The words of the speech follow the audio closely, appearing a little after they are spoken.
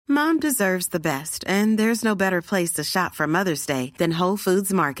Mom deserves the best, and there's no better place to shop for Mother's Day than Whole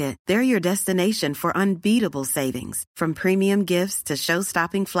Foods Market. They're your destination for unbeatable savings, from premium gifts to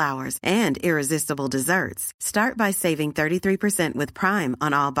show-stopping flowers and irresistible desserts. Start by saving 33% with Prime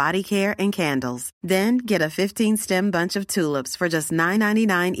on all body care and candles. Then get a 15-stem bunch of tulips for just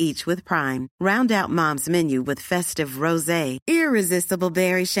 $9.99 each with Prime. Round out Mom's menu with festive rosé, irresistible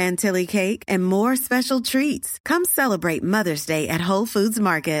berry chantilly cake, and more special treats. Come celebrate Mother's Day at Whole Foods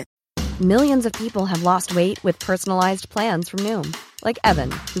Market. Millions of people have lost weight with personalized plans from Noom. Like Evan,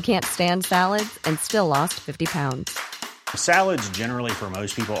 who can't stand salads and still lost 50 pounds. Salads generally for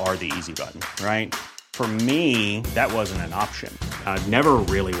most people are the easy button, right? For me, that wasn't an option. I never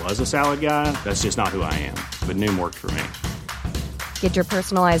really was a salad guy. That's just not who I am. But Noom worked for me. Get your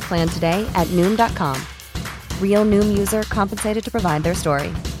personalized plan today at Noom.com. Real Noom user compensated to provide their story.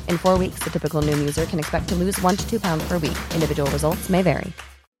 In 4 weeks, the typical Noom user can expect to lose 1 to 2 pounds per week. Individual results may vary.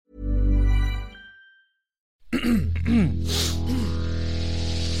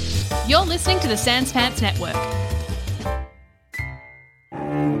 You're listening to the Sans Pants Network.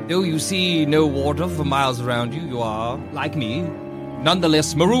 Though you see no water for miles around you, you are, like me,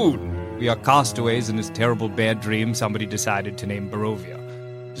 nonetheless marooned. We are castaways in this terrible bad dream somebody decided to name Barovia.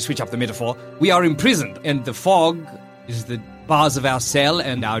 To switch up the metaphor, we are imprisoned, and the fog is the bars of our cell,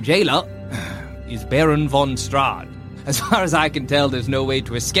 and our jailer is Baron von Strahd. As far as I can tell, there's no way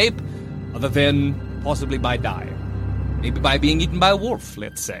to escape other than possibly by dying. Maybe by being eaten by a wolf,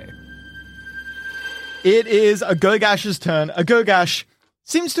 let's say. It is Agogash's turn. Agogash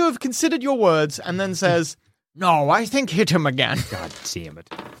seems to have considered your words and then says, "No, I think hit him again." God damn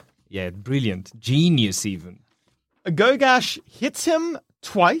it. Yeah, brilliant. Genius, even. Agogash hits him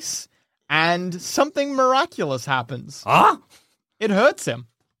twice, and something miraculous happens. Huh? It hurts him.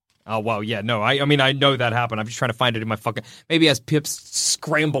 Oh, well, yeah, no, I mean, I know that happened. I'm just trying to find it in my fucking... Maybe as Pip's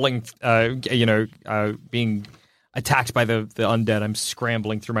scrambling, being attacked by the undead, I'm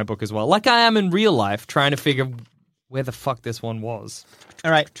scrambling through my book as well. Like I am in real life, trying to figure where the fuck this one was. All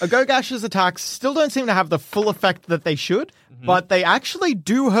right, Agogash's attacks still don't seem to have the full effect that they should, but they actually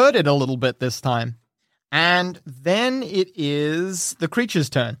do hurt it a little bit this time. And then it is the creature's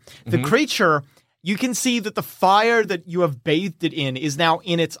turn. The creature... You can see that the fire that you have bathed it in is now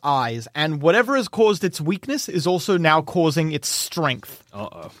in its eyes, and whatever has caused its weakness is also now causing its strength.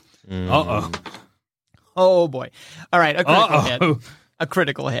 Uh-oh. Uh-oh. Oh, boy. All right, a critical hit. A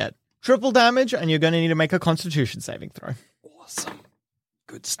critical hit. Triple damage, and you're going to need to make a constitution saving throw. Awesome.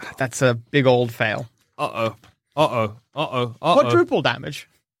 Good stuff. That's a big old fail. Uh-oh. Uh-oh. Uh-oh. Uh-oh. Quadruple damage.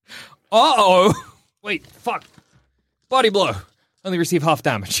 Uh-oh. Wait, fuck. Body blow. Only receive half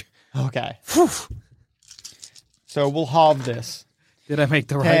damage. Okay. Whew. So we'll halve this. Did I make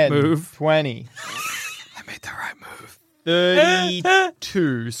the 10, right move? 20. I made the right move.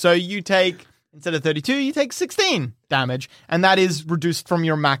 32. So you take, instead of 32, you take 16 damage, and that is reduced from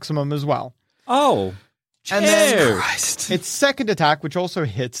your maximum as well. Oh. And then Christ. its second attack, which also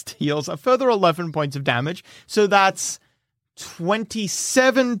hits, deals a further 11 points of damage. So that's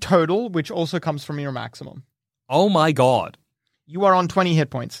 27 total, which also comes from your maximum. Oh my god. You are on 20 hit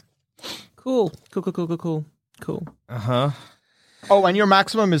points. Cool. Cool. Uh-huh. Oh, and your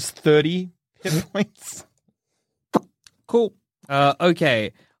maximum is 30 hit points. Cool.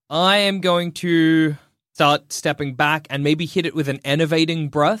 Okay. I am going to start stepping back and maybe hit it with an enervating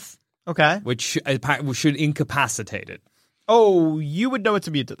breath. Okay. Which should incapacitate it. Oh, you would know its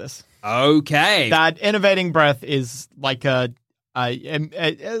immune to this. Okay. That enervating breath is like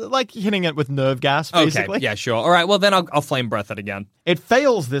like hitting it with nerve gas, basically. Okay, yeah, sure. All right, well, then I'll flame breath it again. It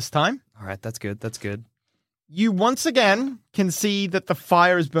fails this time. All right, that's good. You once again can see that the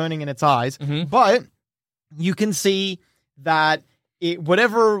fire is burning in its eyes, but you can see that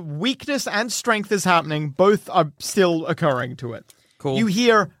whatever weakness and strength is happening, both are still occurring to it. Cool. You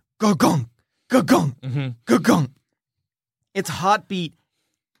hear ga-gong, ga-gong, ga-gong. Its heartbeat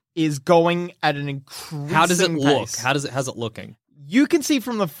is going at an increasing pace. How does it look? How's it looking? You can see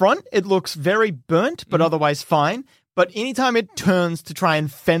from the front, it looks very burnt, but otherwise fine. But anytime it turns to try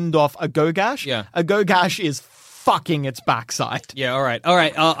and fend off Agogash, Agogash is fucking its backside. Yeah, all right.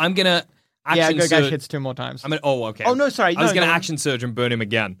 I'm going to action Agogash surge. hits 2 more times. Okay. Oh, no, sorry. I was going to action surge and burn him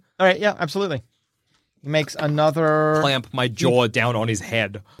again. All right, yeah, absolutely. He makes another... Clamp my jaw down on his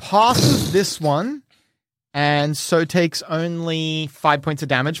head. Passes this one, and so takes only 5 points of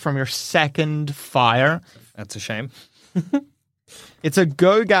damage from your second fire. That's a shame. It's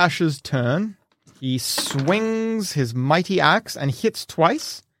Agogash's turn. He swings his mighty axe and hits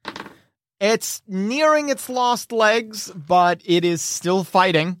twice. It's nearing its last legs, but it is still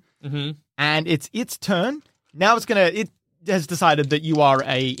fighting. And it's its turn. Now it's gonna... has decided that you are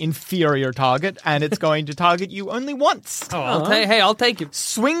a inferior target, and it's going to target you only once. Oh, I'll take it.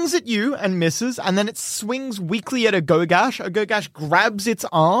 Swings at you and misses, and then it swings weakly at a Gogash. A Gogash grabs its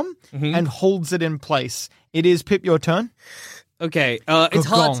arm and holds it in place. It is Pip, your turn. Okay, it's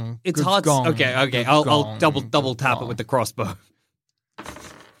hard. Gong. It's Good hard. gong. Okay. Good I'll gong. double tap Gong. it with the crossbow.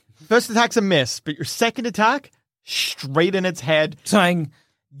 First attack's a miss, but your second attack, straight in its head. Saying,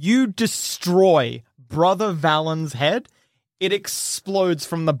 You destroy Brother Valen's head. It explodes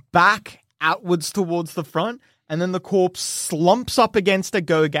from the back outwards towards the front, and then the corpse slumps up against a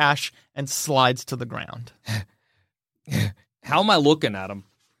Gogash and slides to the ground. how am I looking at him?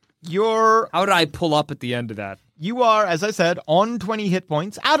 How did I pull up at the end of that? You are, as I said, on 20 hit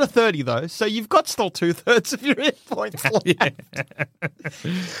points, out of 30 though, so you've got still 2/3 of your hit points left.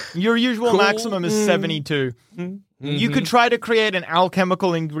 Your usual maximum is 72. You could try to create an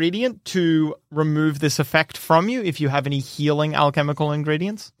alchemical ingredient to remove this effect from you if you have any healing alchemical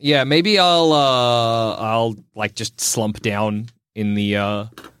ingredients. Yeah, maybe I'll like just slump down in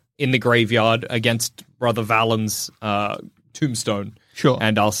the graveyard against Brother Valen's tombstone. Sure.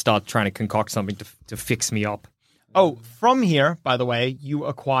 And I'll start trying to concoct something to fix me up. Oh, from here, by the way, you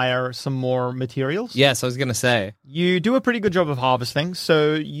acquire some more materials. Yes, I was going to say. You do a pretty good job of harvesting,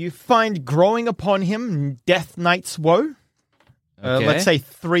 so you find growing upon him Death Knight's Woe. Okay. Let's say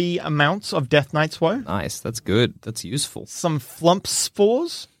 3 amounts of Death Knight's Woe. Nice, that's good. That's useful. Some Flump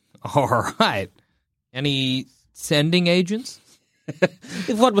Spores. All right. Any sending agents?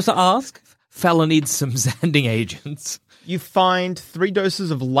 If what was to ask? Fella needs some sending agents. You find 3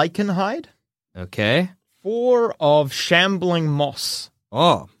 doses of Lichen Hide. Okay. 4 of Shambling Moss.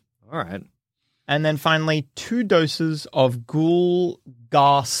 Oh, all right. And then finally 2 doses of Ghoul,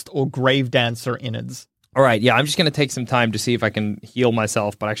 Ghast, or Grave Dancer innards. All right, yeah, I'm just going to take some time to see if I can heal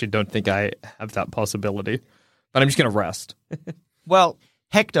myself, but I actually don't think I have that possibility. But I'm just going to rest. Well,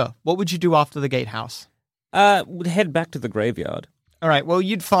 Hector, what would you do after the gatehouse? Would head back to the graveyard. All right, well,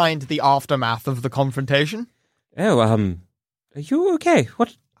 you'd find the aftermath of the confrontation. Oh, are you okay?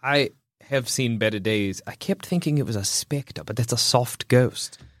 What? I have seen better days. I kept thinking it was a spectre, but that's a soft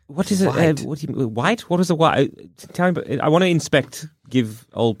ghost. What is it? White. What do you, white? What is a white? Tell me. I want to inspect. Give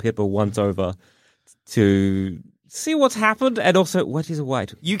old Pip a once over to see what's happened, and also what is a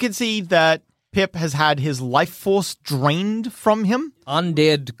white? You can see that Pip has had his life force drained from him.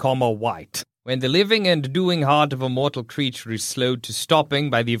 Undead, white. When the living and doing heart of a mortal creature is slowed to stopping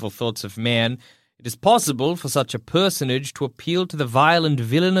by the evil thoughts of man, it is possible for such a personage to appeal to the vile and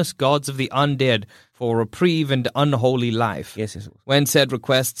villainous gods of the undead for reprieve and unholy life. Yes. When said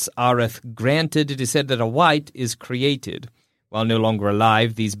requests areth granted, it is said that a white is created. While no longer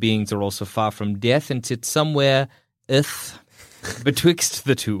alive, these beings are also far from death and sit somewhere betwixt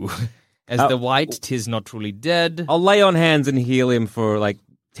the two. As the white, 'tis not truly dead. I'll lay on hands and heal him for like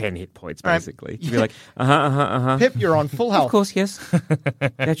 10 hit points, Right. basically. To be like, Pip, you're on full health. Of course, yes.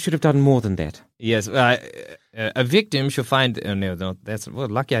 That should have done more than that. Yes, a victim shall find... Oh, no, that's... Well,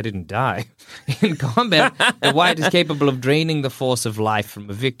 lucky I didn't die. In combat, the white is capable of draining the force of life from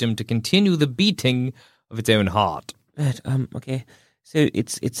a victim to continue the beating of its own heart. Right, okay. So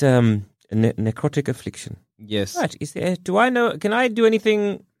it's a necrotic affliction. Yes. Right. Can I do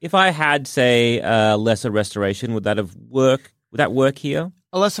anything if I had, say, lesser restoration? Would that work here?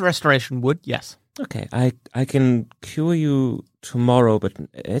 A lesser restoration would, yes. Okay, I can cure you tomorrow, but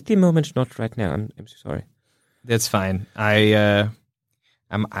at the moment, not right now. I'm so sorry. That's fine. I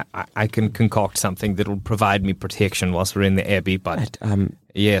can concoct something that will provide me protection whilst we're in the Abbey, but Right,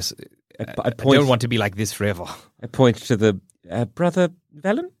 yes, I don't want to be like this forever. I point to the Brother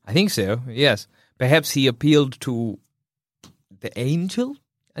Valen. I think so, yes. Perhaps he appealed to the angel,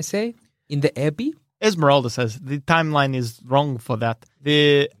 I say, in the Abbey? Esmeralda says the timeline is wrong for that.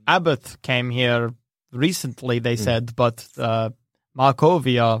 The abbot came here recently, they said, but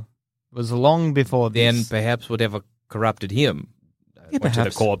Markovia was long before Then this. perhaps whatever corrupted him went to the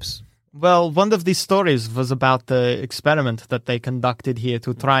perhaps. corpse. Well, one of these stories was about the experiment that they conducted here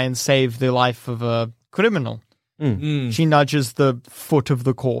to try and save the life of a criminal. She nudges the foot of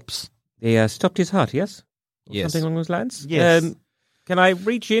the corpse. They stopped his heart, yes? Or Yes. something along those lines? Yes. Can I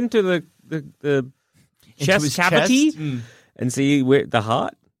reach into the chest his cavity chest? and see where the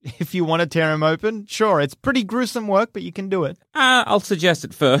heart? If you want to tear him open, sure. It's pretty gruesome work, but you can do it. I'll suggest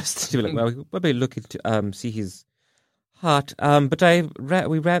it first. To be like, well, we'll probably look into see his heart. But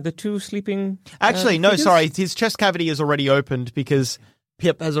we read the 2 sleeping. Actually, no, figures? sorry. His chest cavity is already opened because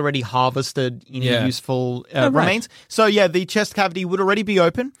Pip has already harvested any Yeah. useful right. remains. So yeah, the chest cavity would already be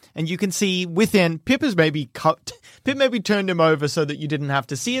open, and you can see within. Pip has maybe cut. Pip maybe turned him over so that you didn't have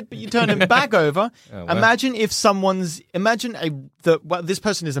to see it, but you turn him back over. well. Imagine if this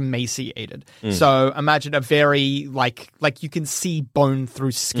person is emaciated. So imagine a very like you can see bone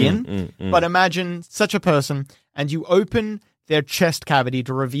through skin, but imagine such a person, and you open their chest cavity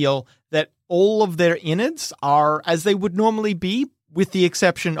to reveal that all of their innards are as they would normally be, with the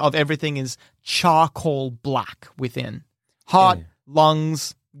exception of everything is charcoal black within. Heart,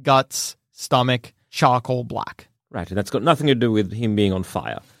 lungs, guts, stomach, charcoal black. Right, and that's got nothing to do with him being on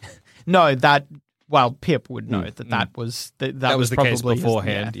fire. No, Pip would know that was That was the probably case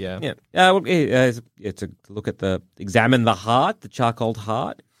beforehand. yeah. Yeah. To look at examine the heart, the charcoal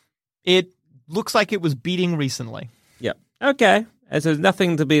heart. It looks like it was beating recently. Yeah. Okay. And so there's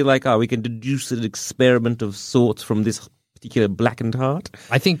nothing to be like, we can deduce an experiment of sorts from this particular blackened heart.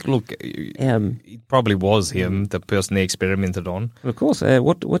 I think, look, it probably was him, the person they experimented on. Of course.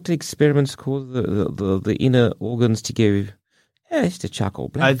 What experiments cause the inner organs to go? It's the charcoal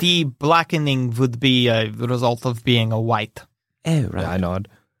black. The blackening would be a result of being a white. Oh, right. I nod.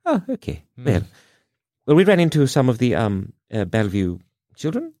 Oh, okay. Well, we ran into some of the Bellevue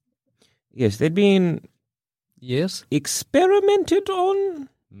children. Yes, they'd been Yes? experimented on,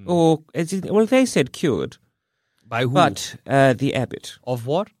 or they said cured, By who? but the abbot. Of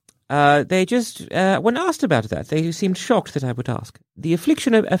what? They just, when asked about that, they seemed shocked that I would ask. The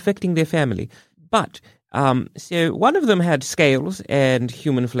affliction affecting their family. But, so one of them had scales and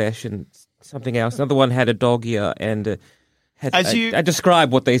human flesh and something else. Another one had a dog ear and I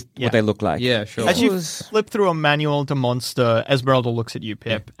describe what they look like. Yeah, sure. As you flip through a manual to Monster, Esmeralda looks at you,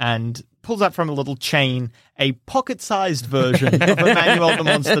 Pip, and pulls out from a little chain a pocket-sized version of a manual to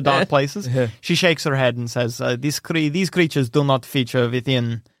Monster Dark Places. She shakes her head and says, these creatures do not feature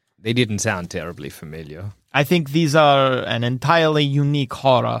within. They didn't sound terribly familiar. I think these are an entirely unique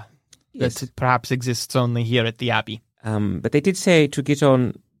horror Yes. that perhaps exists only here at the Abbey. But they did say to get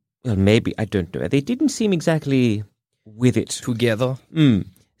on, well, maybe, I don't know. They didn't seem exactly with it. Together?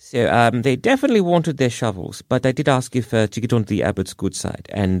 So they definitely wanted their shovels, but I did ask if to get onto the abbot's good side,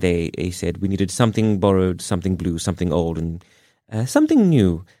 and they said we needed something borrowed, something blue, something old, and something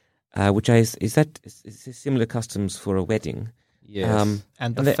new, which is similar customs for a wedding. Yes.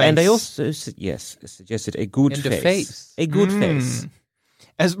 And they also suggested a good And the face. face. A good face.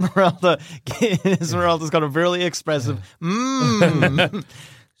 Esmeralda's got a really expressive So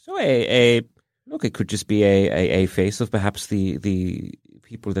look, it could just be a face of perhaps the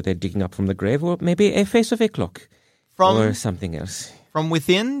people that they're digging up from the grave, or maybe a face of a clock, or something else. From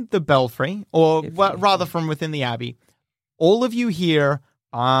within the belfry, or rather from within the abbey, all of you hear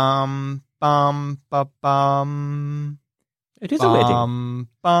bum bum ba bum. It is a wedding.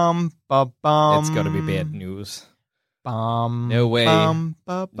 Bum ba bum. It's got to be bad news. Bum. No way. Bum,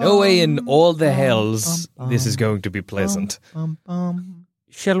 ba, No way in bum, all the bum, hells bum, this is bum, going to be pleasant. bum, bum.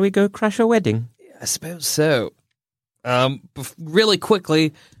 Shall we go crash a wedding? I suppose so. Really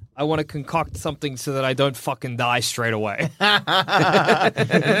quickly, I want to concoct something so that I don't fucking die straight away.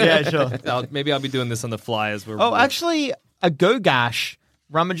 Yeah, sure. Maybe I'll be doing this on the fly as we're... Oh, actually, a Gogash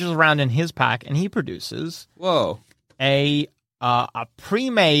rummages around in his pack, and he produces Whoa. a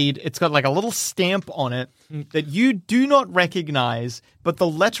pre-made, it's got like a little stamp on it that you do not recognize, but the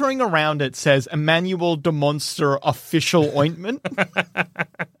lettering around it says Emmanuel de Monster official ointment.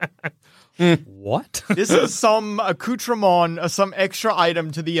 What? This is some accoutrement or some extra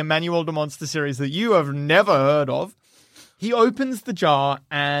item to the Emmanuel de Monster series that you have never heard of. He opens the jar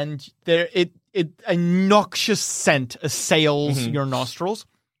and a noxious scent assails your nostrils.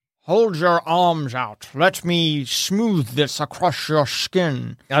 Hold your arms out. Let me smooth this across your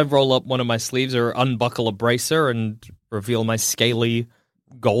skin. I roll up one of my sleeves or unbuckle a bracer and reveal my scaly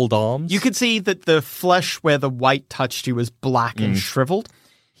gold arms. You could see that the flesh where the white touched you is black and shriveled.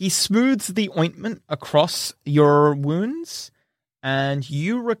 He smooths the ointment across your wounds, and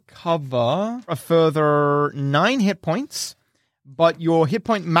you recover a further 9 hit points, but your hit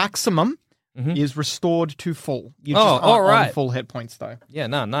point maximum is restored to full. You just aren't all right. on full hit points, though. Yeah,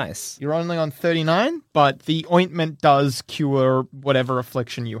 no, nice. You're only on 39, but the ointment does cure whatever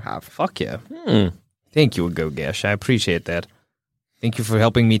affliction you have. Fuck yeah. Thank you, Gogash. I appreciate that. Thank you for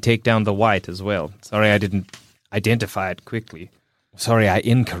helping me take down the white as well. Sorry I didn't identify it quickly. Sorry, I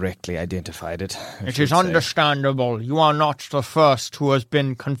incorrectly identified it. It is understandable. You are not the first who has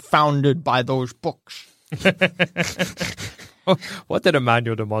been confounded by those books. What did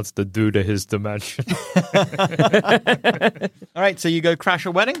Emmanuel the Monster do to his dimension? All right, so you go crash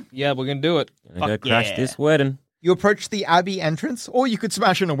a wedding? Yeah, we're going to do it. I'm going to crash this wedding. You approach the Abbey entrance, or you could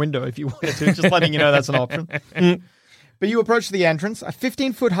smash in a window if you wanted to, just letting you know that's an option. But you approach the entrance. A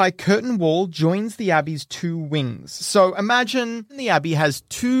 15-foot-high curtain wall joins the Abbey's two wings. So imagine the Abbey has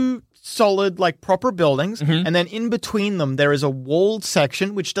two solid, proper buildings, and then in between them there is a walled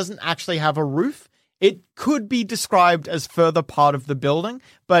section which doesn't actually have a roof. It could be described as further part of the building,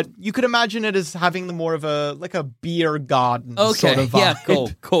 but you could imagine it as having more of a beer garden sort of vibe. Yeah,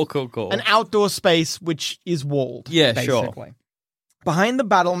 cool. An outdoor space which is walled, basically. Sure. Behind the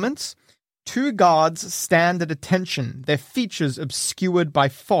battlements, two guards stand at attention, their features obscured by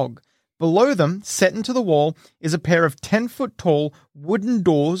fog. Below them, set into the wall, is a pair of 10-foot-tall wooden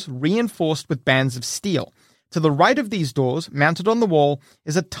doors reinforced with bands of steel. To the right of these doors, mounted on the wall,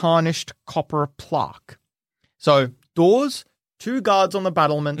 is a tarnished copper plaque. So, doors, two guards on the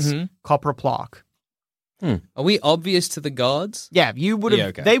battlements, copper plaque. Are we obvious to the guards? Yeah, you would have... Yeah,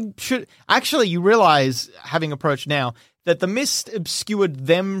 okay. They should... Actually, you realize, having approached now, that the mist obscured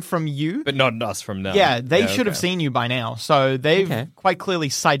them from you. But not us from now. Yeah, they should have seen you by now. So they've Okay. quite clearly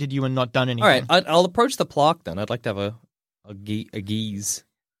sighted you and not done anything. All right, I'll approach the plaque then. I'd like to have a geese.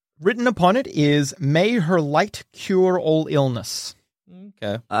 Written upon it is, "May her light cure all illness."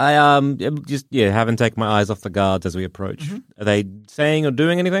 Okay. I just haven't taken my eyes off the guards as we approach. Are they saying or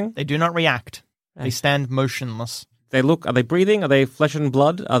doing anything? They do not react. They stand motionless. They look. Are they breathing? Are they flesh and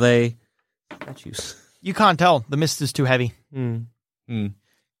blood? Are they statues? You can't tell. The mist is too heavy.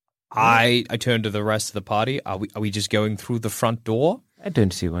 I turn to the rest of the party. Are we just going through the front door? I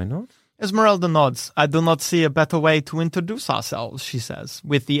don't see why not. Esmeralda nods. "I do not see a better way to introduce ourselves," she says,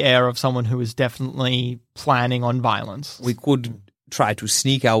 with the air of someone who is definitely planning on violence. We could try to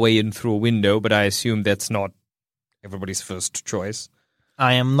sneak our way in through a window, but I assume that's not everybody's first choice.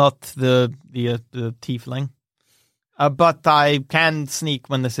 I am not the tiefling, but I can sneak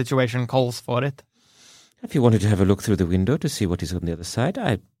when the situation calls for it. If you wanted to have a look through the window to see what is on the other side,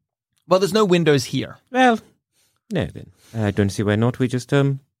 Well, there's no windows here. no, then. I don't see why not. We just,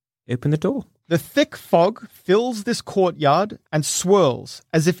 open the door. The thick fog fills this courtyard and swirls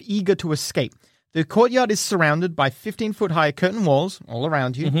as if eager to escape. The courtyard is surrounded by 15-foot-high curtain walls all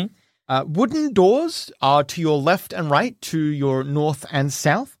around you. Wooden doors are to your left and right, to your north and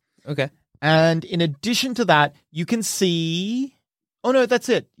south. Okay. And in addition to that, you can see... Oh, no, that's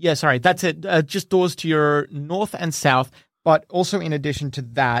it. Yeah, sorry, that's it. Just doors to your north and south. But also in addition to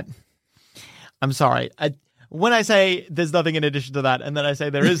that... I'm sorry. When I say there's nothing in addition to that, and then I say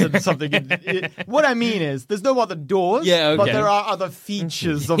there isn't something, what I mean is there's no other doors, but there are other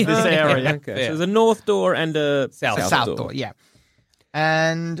features of this area. Okay. So there's a north door and a south door, yeah.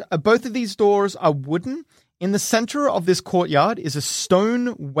 And both of these doors are wooden. In the center of this courtyard is a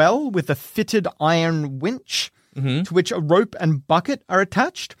stone well with a fitted iron winch to which a rope and bucket are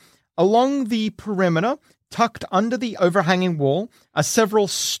attached. Along the perimeter, tucked under the overhanging wall, are several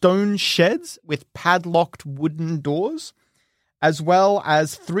stone sheds with padlocked wooden doors, as well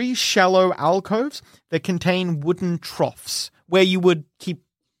as 3 shallow alcoves that contain wooden troughs where you would keep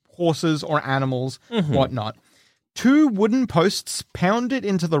horses or animals, whatnot. 2 wooden posts pounded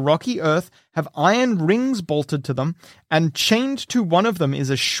into the rocky earth have iron rings bolted to them, and chained to one of them is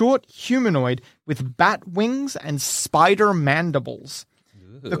a short humanoid with bat wings and spider mandibles.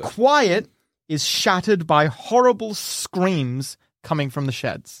 The quiet is shattered by horrible screams coming from the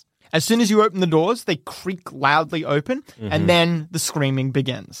sheds. As soon as you open the doors, they creak loudly open, and then the screaming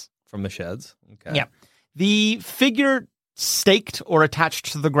begins. From the sheds? Okay. Yeah. The figure staked or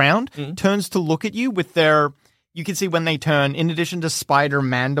attached to the ground turns to look at you with their... You can see when they turn, in addition to spider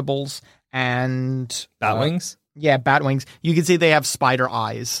mandibles and... Bat wings? Yeah, bat wings. You can see they have spider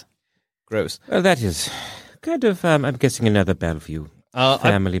eyes. Gross. Well, that is kind of, I'm guessing, another Bellevue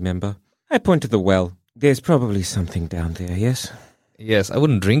family member. I point to the well. There's probably something down there, yes? Yes, I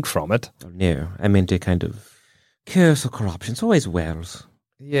wouldn't drink from it. Oh, no, I meant a kind of curse or corruption. It's always wells.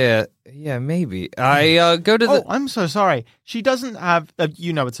 Yeah, maybe. I go to the... Oh, I'm so sorry. She doesn't have...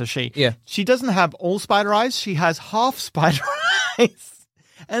 you know it's a she. Yeah. She doesn't have all spider eyes. She has half spider eyes.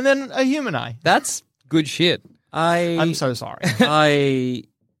 And then a human eye. That's good shit. I'm so sorry. I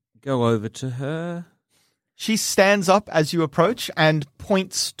go over to her. She stands up as you approach and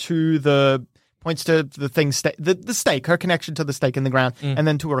points to the thing, the stake, her connection to the stake in the ground, and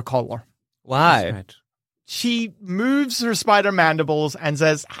then to her collar. Why? Right. She moves her spider mandibles and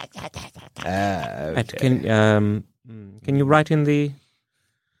says, Right, can you write in the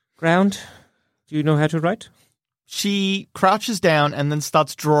ground? Do you know how to write? She crouches down and then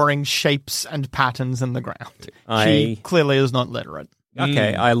starts drawing shapes and patterns in the ground. She clearly is not literate.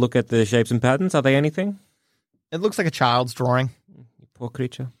 Okay, I look at the shapes and patterns. Are they anything? It looks like a child's drawing. Poor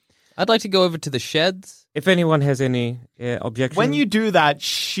creature. I'd like to go over to the sheds. If anyone has any objection. When you do that,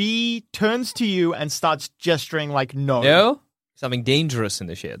 she turns to you and starts gesturing like no. No? Something dangerous in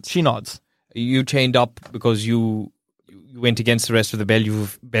the sheds. She nods. You chained up because you went against the rest of the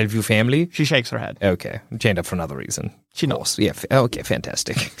Bellevue family? She shakes her head. Okay. Chained up for another reason. She nods. Yeah. Okay,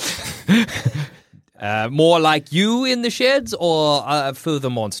 fantastic. More like you in the sheds or further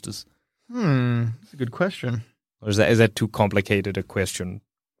monsters? That's a good question. Or is that too complicated a question?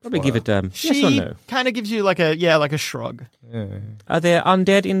 Probably give it yes She or no. kind of gives you like a shrug. Are there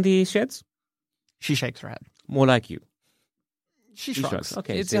undead in the sheds? She shakes her head. More like you. She She shrugs. shrugs.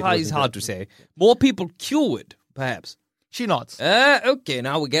 Okay. It's so it wasn't hard that. to say. More people cured, perhaps. She nods. Okay,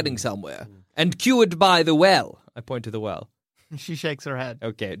 now we're getting somewhere. And cured by the well. I point to the well. She shakes her head.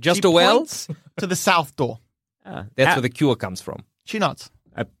 Okay, just She a well? points to the south door. Ah, That's where the cure comes from. She nods.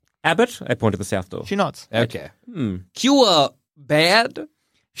 Abbott? I point to the south door. She nods. Okay. Hmm. Cure bad?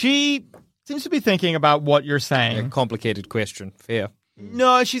 She seems to be thinking about what you're A saying. complicated question. Fair.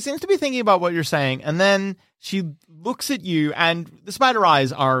 No, she seems to be thinking about what you're saying, and then she looks at you, and the spider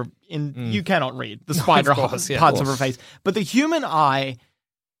eyes are in. You cannot read the spider course, yeah, parts of of her face, but the human eye,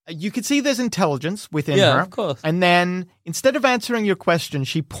 you can see there's intelligence within Yeah, her. of course. And then instead of answering your question,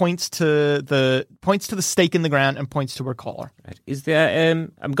 she points to the stake in the ground and points to her collar. Right. Is there?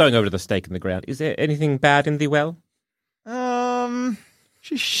 I'm going over to the stake in the ground. Is there anything bad in the well?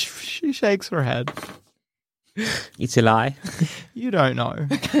 She shakes her head. It's a lie. You don't know.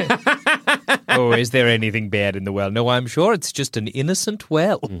 Oh, is there anything bad in the well? No, I'm sure it's just an innocent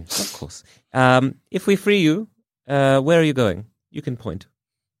well. Of course. If we free you, where are you going? You can point.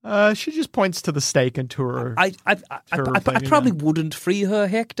 She just points to the stake and to her. I probably wouldn't free her,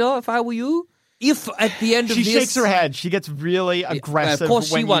 Hector, if I were you. If at the end of She this... shakes her head. She gets really aggressive. of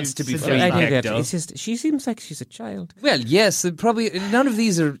course when she wants to be suggest free. I that. know that. Hector. It's just she seems like she's a child. Well, yes, probably none of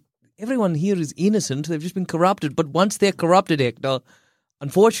these are... Everyone here is innocent. They've just been corrupted. But once they're corrupted, Hector,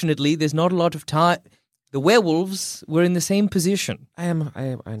 unfortunately, there's not a lot of time. The werewolves were in the same position. I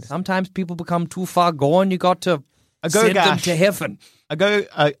understand. Sometimes people become too far gone. You got to A send them go-gash. to heaven. A go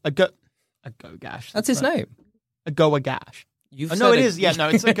gash. That's his name. A go a gash. You've Oh, no, said it is. Yeah, no,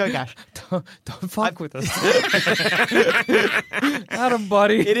 it's a go gash. Don't fuck with us. Adam,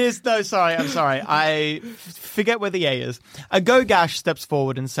 buddy. It is. No, sorry. I'm sorry. I forget where the A is. A go gash steps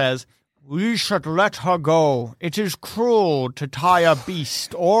forward and says, "We should let her go. It is cruel to tie a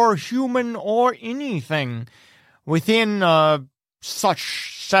beast or human or anything within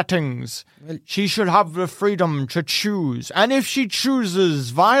such settings. She should have the freedom to choose. And if she chooses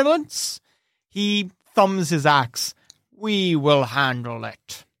violence," he thumbs his axe, "we will handle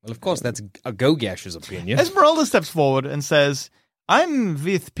it." Well, of course, that's a Gogash's opinion. Esmeralda steps forward and says, "I'm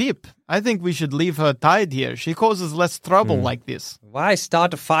with Pip. I think we should leave her tied here. She causes less trouble like this." Why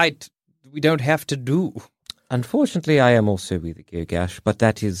start a fight we don't have to do? Unfortunately, I am also with the Gilgash, but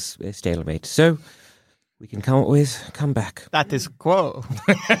that is a stalemate. So we can always come back. That is quo.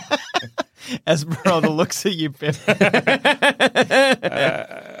 Esmeralda looks at you, Pip.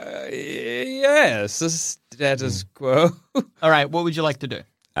 Yes, status quo. All right, what would you like to do?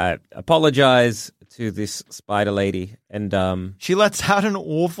 I apologize to this spider lady, and She lets out an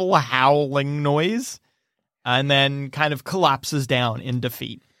awful howling noise and then kind of collapses down in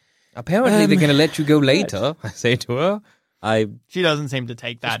defeat. Apparently, they're going to let you go later, I say to her. She doesn't seem to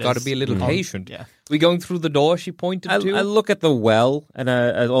take that Just got to as- be a little patient. Yeah. We going through the door she pointed I to? look at the well, and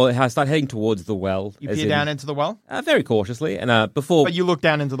I start heading towards the well. You as peer in- down into the well? very cautiously, and before. But you look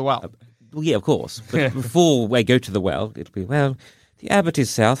down into the well. Well, yeah, of course. But before I go to the well, it'll be, well, the abbot is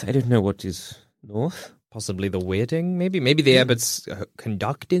south. I don't know what is north. Possibly the wedding, maybe? Maybe the abbot's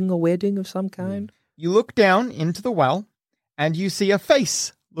conducting a wedding of some kind? You look down into the well, and you see a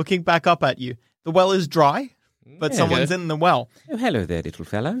face looking back up at you. The well is dry, but someone's in the well. Oh, hello there, little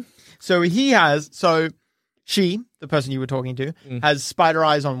fellow. So she, the person you were talking to, has spider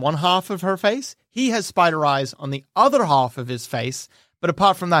eyes on one half of her face. He has spider eyes on the other half of his face. But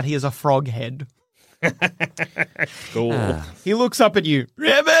apart from that, he has a frog head. Cool. He looks up at you.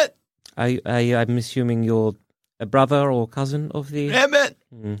 Rabbit! I'm assuming you're a brother or cousin of the... Rabbit!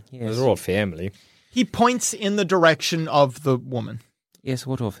 Yes. They're all family. He points in the direction of the woman. Yes,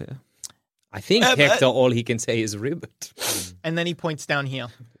 what of her? I think Hector, all he can say is ribbit. And then he points down here.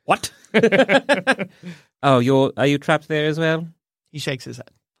 What? Oh, are you trapped there as well? He shakes his head.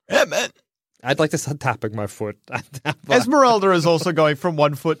 Rabbit! I'd like to start tapping my foot. Esmeralda is also going from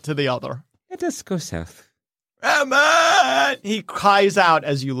one foot to the other. Let us go south. Rabbit! He cries out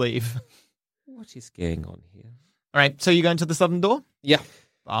as you leave. What is going on here? All right, so you go into the southern door? Yeah.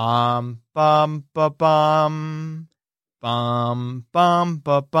 Bum, bum, ba, bum. Bum, bum,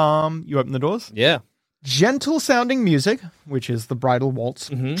 bum, bum. You open the doors. Yeah. Gentle sounding music, which is the bridal waltz,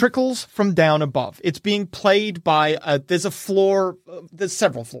 trickles from down above. It's being played by, there's a floor, there's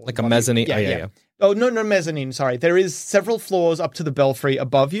several floors. Like a mezzanine. Yeah. Oh, no, mezzanine, sorry. There is several floors up to the belfry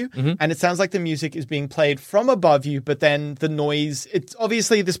above you, and it sounds like the music is being played from above you, but then the noise, it's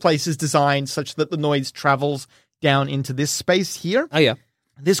obviously this place is designed such that the noise travels down into this space here. Oh, yeah.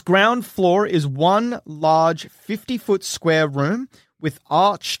 This ground floor is one large 50-foot square room with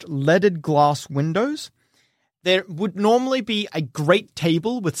arched leaded glass windows. There would normally be a great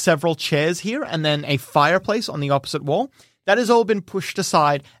table with several chairs here and then a fireplace on the opposite wall. That has all been pushed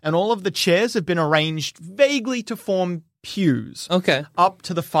aside, and all of the chairs have been arranged vaguely to form pews up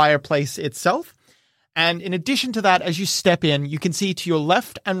to the fireplace itself. And in addition to that, as you step in, you can see to your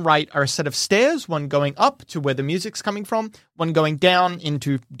left and right are a set of stairs, one going up to where the music's coming from, one going down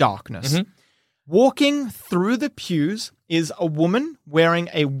into darkness. Walking through the pews is a woman wearing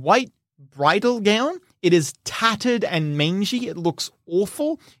a white bridal gown. It is tattered and mangy. It looks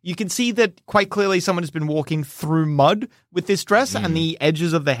awful. You can see that quite clearly someone has been walking through mud with this dress, and the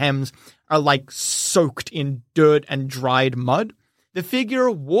edges of the hems are like soaked in dirt and dried mud. The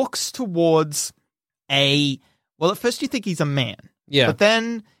figure walks towards well, at first you think he's a man. Yeah. But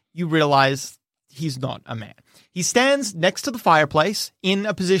then you realize he's not a man. He stands next to the fireplace in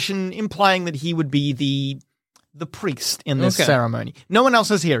a position implying that he would be the priest in this ceremony. No one else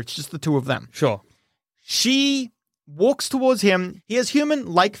is here. It's just the two of them. Sure. She walks towards him. He has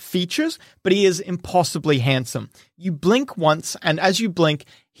human-like features, but he is impossibly handsome. You blink once, and as you blink,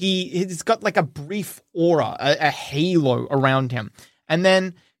 he's got like a brief aura, a halo around him. And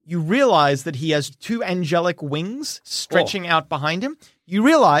then you realize that he has two angelic wings stretching out behind him. You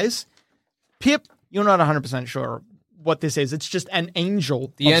realize, Pip, you're not 100% sure what this is. It's just an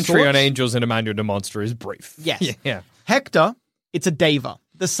angel. The entry sorts. on Angels in a Manual to Monster is brief. Yes. Yeah. Hector, it's a deva,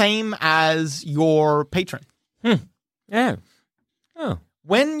 the same as your patron. Yeah. Oh.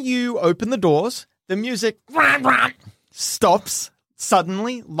 When you open the doors, the music stops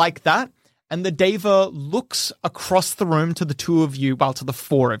suddenly like that, and the deva looks across the room to the two of you, well, to the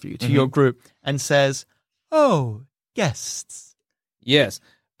four of you, to your group, and says, "Oh, guests." Yes.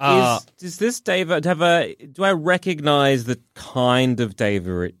 Is this Deva, do I recognize the kind of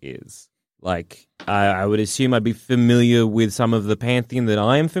Deva it is? Like, I would assume I'd be familiar with some of the pantheon that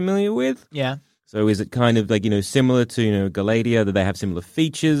I am familiar with. Yeah. So is it kind of like, similar to, Galadia, that they have similar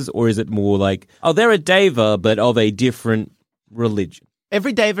features? Or is it more like, they're a Deva, but of a different religion?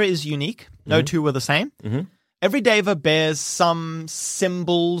 Every deva is unique. No two are the same. Every deva bears some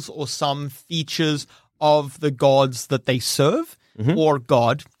symbols or some features of the gods that they serve, or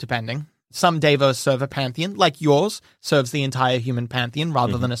god, depending. Some devas serve a pantheon, like yours serves the entire human pantheon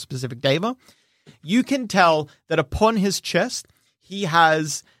rather than a specific deva. You can tell that upon his chest, he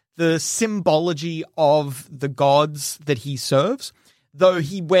has the symbology of the gods that he serves. Though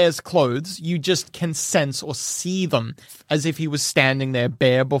he wears clothes, you just can sense or see them as if he was standing there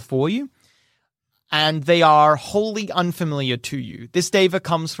bare before you. And they are wholly unfamiliar to you. This deva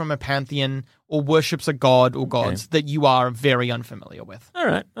comes from a pantheon or worships a god or gods that you are very unfamiliar with. All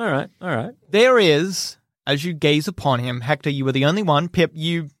right. There is, as you gaze upon him, Hector, you were the only one. Pip,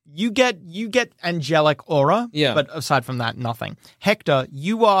 you get angelic aura, but aside from that, nothing. Hector,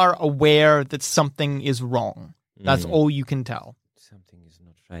 you are aware that something is wrong. That's all you can tell. Something is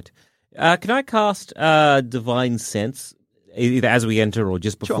not right. Can I cast Divine Sense, either as we enter or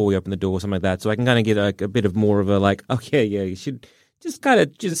just before we open the door, something like that, so I can kind of get a bit of more of a like, you should just kind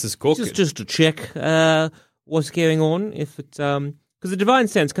of just to check what's going on. If it's because the Divine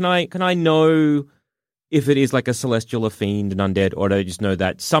Sense, can I know if it is like a celestial, a fiend, an undead, or do I just know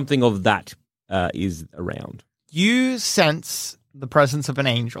that something of that is around? You sense the presence of an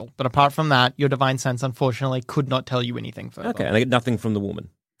angel, but apart from that, your Divine Sense, unfortunately, could not tell you anything further. Okay, and I get nothing from the woman.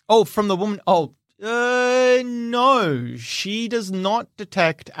 Oh, from the woman? Oh, no. She does not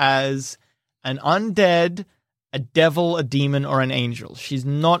detect as an undead, a devil, a demon, or an angel. She's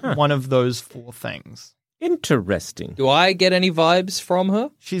not one of those four things. Interesting. Do I get any vibes from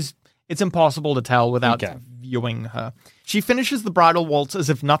her? It's impossible to tell without viewing her. She finishes the bridal waltz as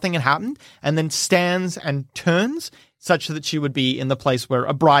if nothing had happened, and then stands and turns, such that she would be in the place where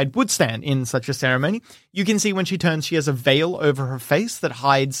a bride would stand in such a ceremony. You can see when she turns, she has a veil over her face that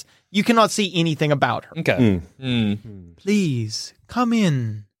hides. You cannot see anything about her. Okay. Please, come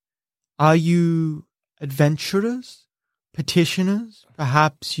in. Are you adventurers? Petitioners?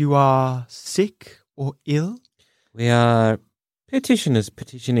 Perhaps you are sick or ill? We are petitioners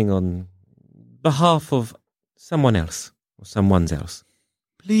petitioning on behalf of someone else or someone's else.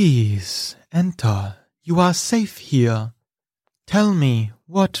 Please enter. You are safe here. Tell me,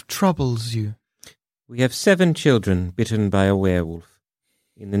 what troubles you? We have 7 children bitten by a werewolf.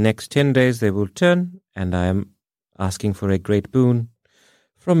 In the next 10 days they will turn, and I am asking for a great boon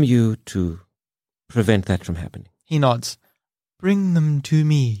from you to prevent that from happening. He nods. Bring them to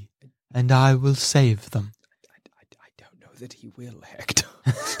me, and I will save them. I don't know that he will, Hector.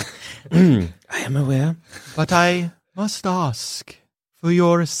 I am aware. But I must ask for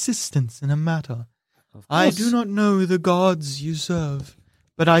your assistance in a matter. I do not know the gods you serve,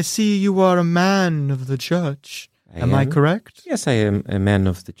 but I see you are a man of the church. Am I correct? Yes, I am a man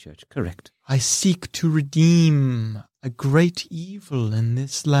of the church. Correct. I seek to redeem a great evil in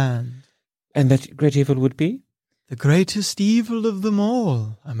this land. And that great evil would be? The greatest evil of them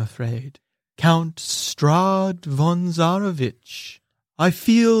all, I'm afraid. Count Strahd von Zarovich. I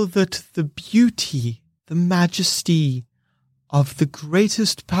feel that the beauty, the majesty of the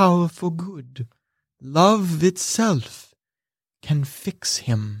greatest power for good, love itself, can fix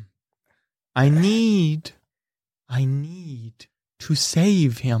him. I need to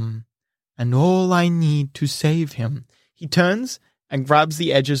save him, and all I need to save him. He turns and grabs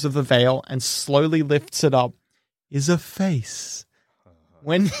the edges of the veil and slowly lifts it up, is a face.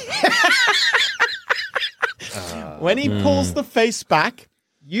 When he pulls the face back,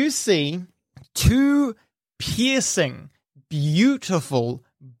 you see 2 piercing, beautiful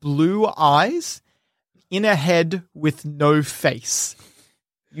blue eyes in a head with no face.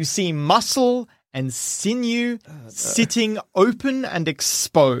 You see muscle and sinew sitting open and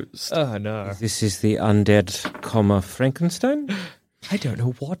exposed. Oh, no. This is the undead, Frankenstein? I don't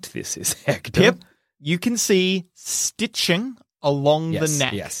know what this is, Hector. Pip, you can see stitching along the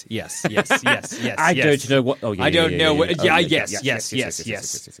neck. Yes. I don't know what... Oh, yeah, I don't know what... Oh, Yes.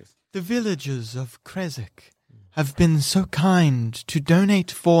 The villagers of Krezk have been so kind to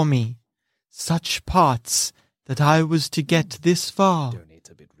donate for me such parts that I was to get this far. Donate's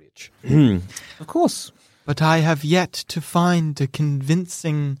a bit rich. Of course. But I have yet to find a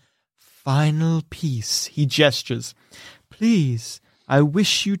convincing final piece. He gestures. Please, I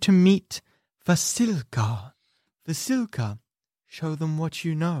wish you to meet Vasilka. Vasilka, show them what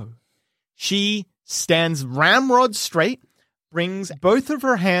you know. She stands ramrod straight, brings both of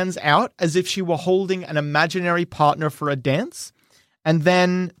her hands out as if she were holding an imaginary partner for a dance, and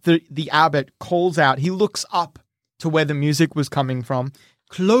then the abbot calls out. He looks up to where the music was coming from.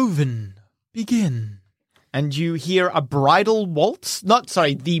 Cloven, begin. And you hear a bridal waltz.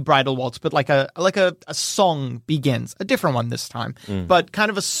 The bridal waltz, but like a song begins. A different one this time. But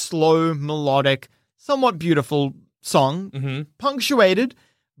kind of a slow, melodic, somewhat beautiful song, punctuated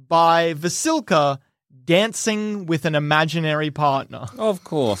by Vasilka dancing with an imaginary partner. Of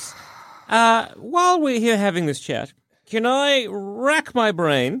course. While we're here having this chat, can I rack my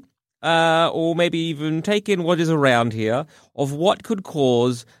brain, or maybe even take in what is around here, of what could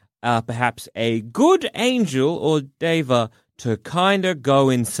cause perhaps a good angel or deva to kind of go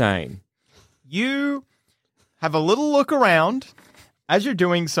insane? You have a little look around. As you're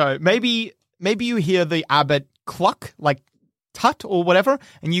doing so, maybe you hear the abbot cluck, like tut or whatever,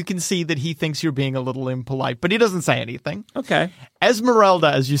 and you can see that he thinks you're being a little impolite, but he doesn't say anything. Okay.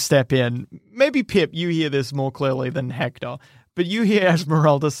 Esmeralda, as you step in, maybe Pip, you hear this more clearly than Hector, but you hear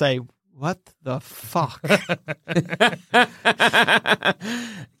Esmeralda say, "What the fuck?"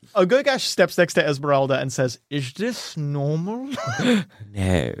 Ogogash steps next to Esmeralda and says, "Is this normal?"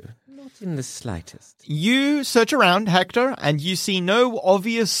 No, not in the slightest. You search around, Hector, and you see no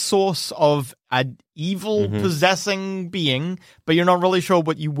obvious source of an evil possessing being, but you're not really sure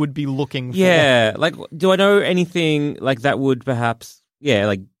what you would be looking for. Yeah, like, do I know anything like that would perhaps,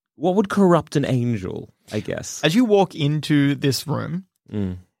 like, what would corrupt an angel, I guess? As you walk into this room,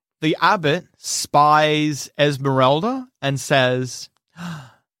 the abbot spies Esmeralda and says,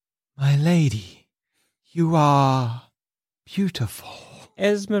 "My lady, you are beautiful."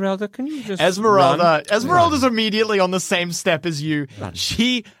 Esmeralda, can you just Esmeralda's immediately on the same step as you. Run.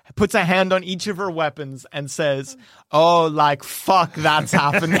 She puts a hand on each of her weapons and says, "Oh, like, fuck, that's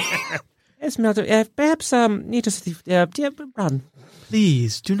happening." Esmeralda, perhaps need to run.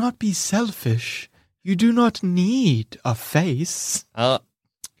 Please, do not be selfish. You do not need a face. I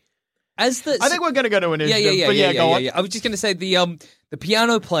think we're going to go to initiative. Go on. I was just going to say the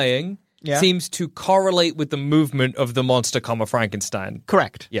piano playing seems to correlate with the movement of the monster, Frankenstein.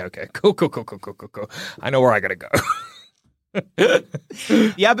 Correct. Yeah. Okay. Cool. I know where I gotta go.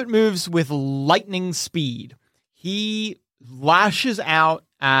 The abbot moves with lightning speed. He lashes out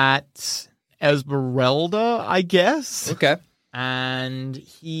at Esmeralda, I guess. Okay. And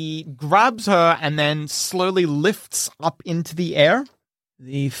he grabs her and then slowly lifts up into the air.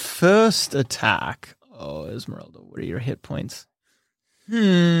 The first attack Oh, Esmeralda, what are your hit points?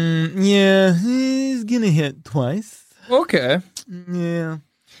 Yeah, he's gonna hit twice. Okay. Yeah.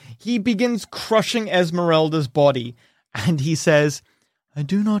 He begins crushing Esmeralda's body, and he says, I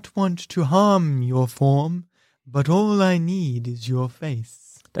do not want to harm your form, but all I need is your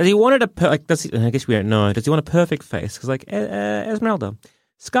face. Does he want it I guess we don't know. Does he want a perfect face? Because, like, Esmeralda,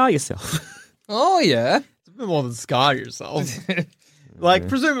 scar yourself. Oh, yeah. It's a bit more than scar yourself. Like,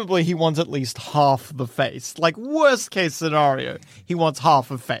 presumably he wants at least half the face. Like, worst case scenario, he wants half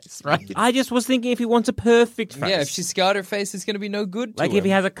a face, right? I just was thinking if he wants a perfect face. Yeah, if she scarred her face, it's going to be no good to Like, him. if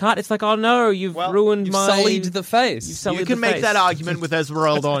he has a cut, it's like, oh no, you've ruined You've my... sullied the face. You've sullied You can the make face. that argument with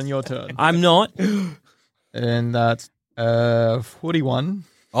Esmeralda on your turn. I'm not. And that's 41.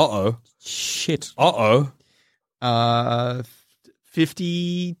 Uh-oh. Shit. Uh-oh.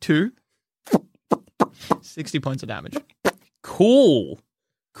 52. 60 points of damage. Cool.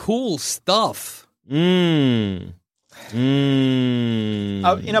 Cool stuff. In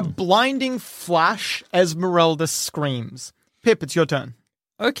a blinding flash, Esmeralda screams. Pip, it's your turn.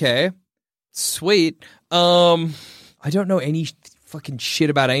 Okay. Sweet. I don't know any fucking shit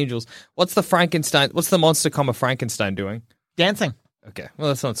about angels. What's the monster comma Frankenstein doing? Dancing. Okay. Well,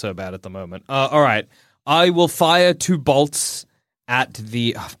 that's not so bad at the moment. All right. I will fire 2 bolts at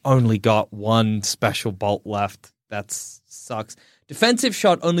I've only got 1 special bolt left. That sucks. Defensive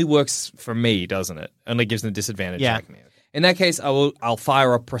shot only works for me, doesn't it? Only gives them a disadvantage. Yeah. In that case, I'll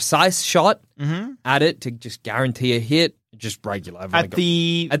fire a precise shot at it to just guarantee a hit. Just regular. At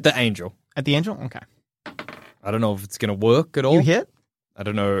the angel. At the angel? Okay. I don't know if it's going to work at all. You hit? I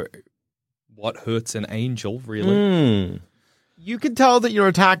don't know what hurts an angel, really. You can tell that your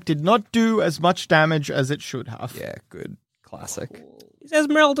attack did not do as much damage as it should have. Yeah, good. Classic. Is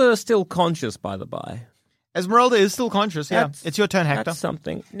Esmeralda still conscious, by the by? Esmeralda is still conscious, yeah. It's your turn, Hector. That's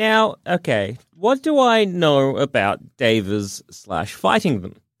something. Now, okay, what do I know about Davers / fighting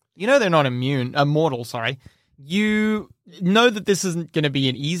them? You know they're not immortal, sorry. You know that this isn't going to be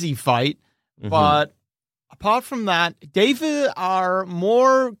an easy fight, but apart from that, Daver are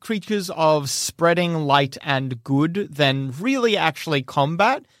more creatures of spreading light and good than really actually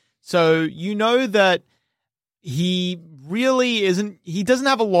combat. So you know that he really isn't, he doesn't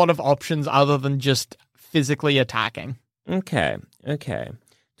have a lot of options other than just physically attacking. Okay.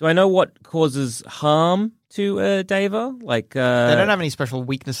 Do I know what causes harm to Daver? Like, They don't have any special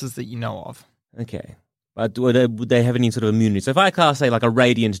weaknesses that you know of. Okay. But would they have any sort of immunity? So if I cast, say, like a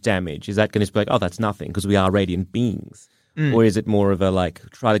radiant damage, is that going to be like, oh, that's nothing because we are radiant beings? Or is it more of a, like,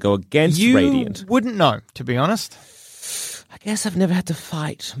 try to go against radiant? You wouldn't know, to be honest. I guess I've never had to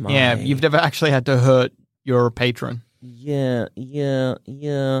fight my... Yeah, you've never actually had to hurt your patron. Yeah.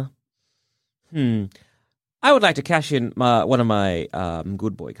 I would like to cash in one of my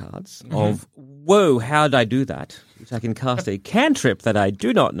good boy cards of, whoa, how did I do that? Which I can cast a cantrip that I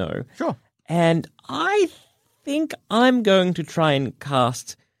do not know. Sure. And I think I'm going to try and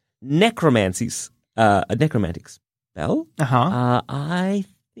cast a necromantic spell. I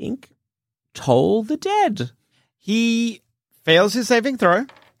think Toll the Dead. He fails his saving throw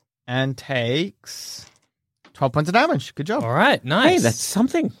and takes 12 points of damage. Good job. All right, nice. Hey, that's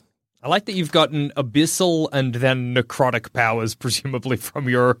something. I like that you've gotten abyssal and then necrotic powers, presumably from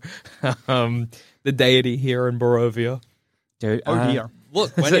your the deity here in Barovia. Dude, Oh, dear.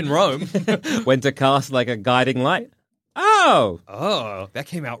 Look, when in Rome. Went to cast like a guiding light. Oh, That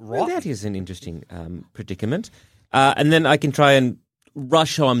came out well, right. that is an interesting predicament. And then I can try and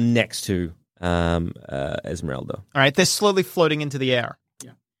rush who I'm next to Esmeralda. All right, they're slowly floating into the air.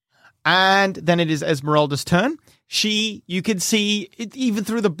 Yeah. And then it is Esmeralda's turn. You could see, even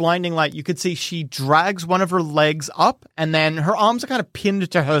through the blinding light, you could see she drags one of her legs up, and then her arms are kind of pinned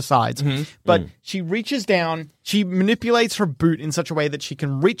to her sides. But she reaches down, she manipulates her boot in such a way that she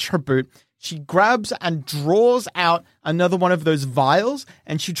can reach her boot. She grabs and draws out another one of those vials,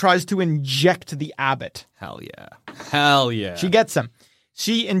 and she tries to inject the abbot. Hell yeah. She gets him.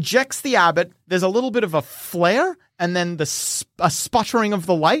 She injects the abbot. There's a little bit of a flare, and then a sputtering of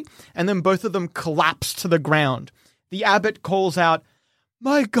the light, and then both of them collapse to the ground. The abbot calls out,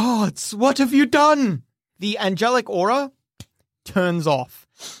 "My gods, what have you done?" The angelic aura turns off.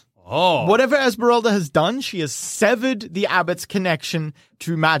 Oh. Whatever Esmeralda has done, she has severed the abbot's connection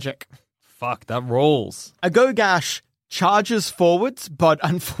to magic. Fuck, that rolls. Agogash charges forwards, but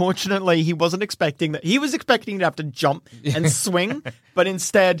unfortunately he wasn't expecting that. He was expecting to have to jump and swing, but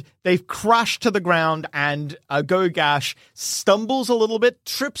instead they've crashed to the ground, and Agogash stumbles a little bit,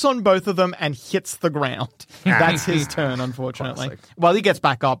 trips on both of them, and hits the ground. That's his turn, unfortunately. Classic. Well, he gets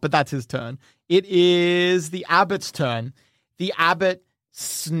back up, but that's his turn. It is the abbot's turn. The abbot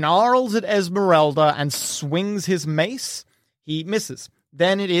snarls at Esmeralda and swings his mace. He misses.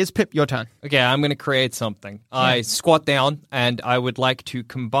 Then it is Pip, your turn. Okay, I'm going to create something. I squat down, and I would like to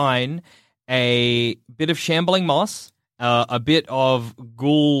combine a bit of shambling moss, a bit of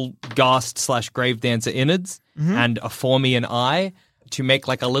ghoul ghast / grave dancer innards, and a Formian eye to make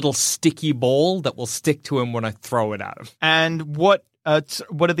like a little sticky ball that will stick to him when I throw it at him. And what are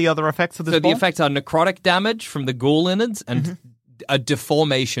the other effects of this So ball? the effects are necrotic damage from the ghoul innards and a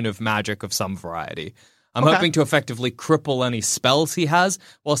deformation of magic of some variety. I'm hoping to effectively cripple any spells he has,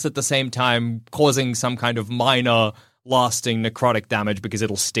 whilst at the same time causing some kind of minor lasting necrotic damage because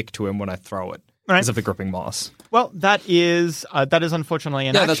it'll stick to him when I throw it. Right. Because of the gripping moss. Well, that is unfortunately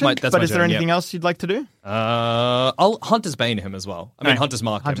an Yeah, action. that's but my is there turn, anything else you'd like to do? I'll Hunter's Bane him as well. I mean, Right. Hunter's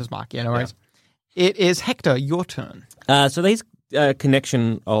Mark him. Hunter's Mark, yeah, no worries. It is Hector, your turn. So there's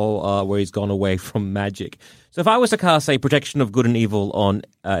connection where he's gone away from magic. So if I was to cast a protection of good and evil on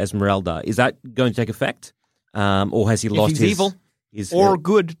Esmeralda, is that going to take effect? Or has he lost he's his evil. his Or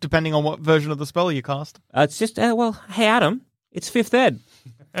good, depending on what version of the spell you cast. it's just well, hey Adam, it's fifth ed.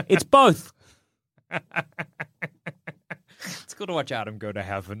 It's both. It's good to watch Adam go to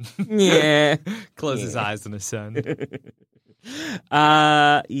heaven. Yeah. Close his eyes and ascend.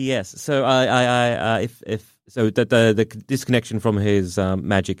 Yes. So if so the disconnection from his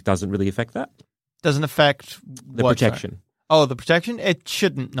magic doesn't really affect that. Doesn't affect The what, sorry? protection. Oh, the protection? It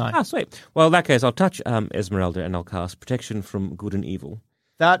shouldn't, no. Ah, sweet. Well, in that case, I'll touch Esmeralda and I'll cast protection from good and evil.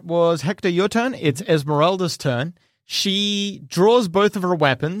 That was Hector, your turn. It's Esmeralda's turn. She draws both of her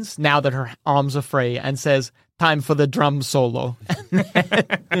weapons now that her arms are free and says, "Time for the drum solo."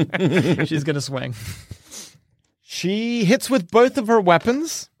 She's going to swing. She hits with both of her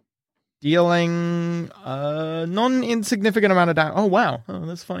weapons, dealing a non-insignificant amount of damage. Oh, wow. Oh,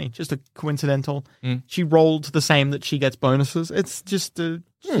 that's funny. Just a coincidental. She rolled the same that she gets bonuses. It's just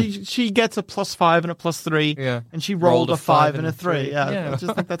she gets a +5 and a +3, Yeah. and she rolled a 5 and a 3. Yeah, I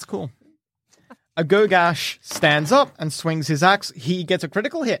just think that's cool. A Gogash stands up and swings his axe. He gets a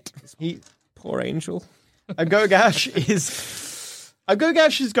critical hit. Poor angel. A Gogash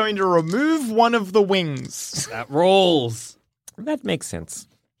is going to remove one of the wings. That rolls. That makes sense.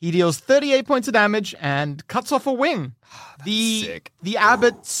 He deals 38 points of damage and cuts off a wing. sick. The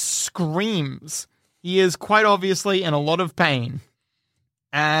abbot screams. He is quite obviously in a lot of pain.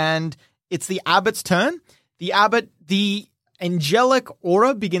 And it's the abbot's turn. The angelic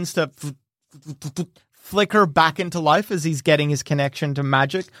aura begins to flicker back into life as he's getting his connection to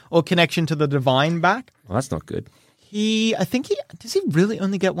magic or connection to the divine back. Well, that's not good. Does he really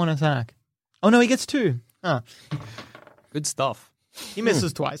only get one attack? Oh no, he gets 2. Huh. Good stuff. He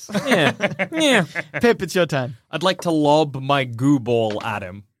misses twice. Yeah. Yeah. Pip, it's your turn. I'd like to lob my goo ball at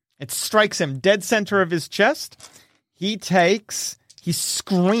him. It strikes him dead center of his chest. He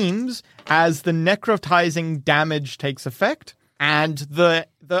screams as the necrotizing damage takes effect, and the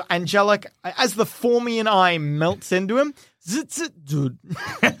angelic, as the Formian eye melts into him, dude,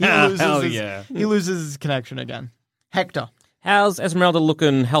 he loses his connection again. Hector. How's Esmeralda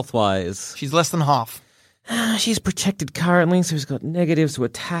looking health-wise? She's less than half. She's protected currently, so he's got negatives to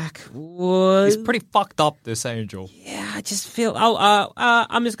attack. He's pretty fucked up, this angel. Yeah, I just feel...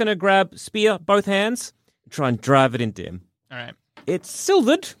 I'm just going to grab spear, both hands, and try and drive it into him. All right. It's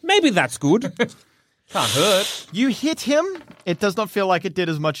silvered. Maybe that's good. Can't hurt. You hit him. It does not feel like it did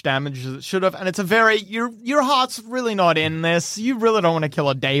as much damage as it should have, and it's a very... Your heart's really not in this. You really don't want to kill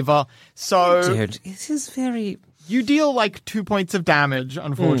a Deva, so... Dude, this is very... You deal like 2 points of damage,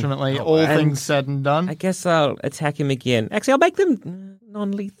 unfortunately, all things said and done. I guess I'll attack him again. Actually, I'll make them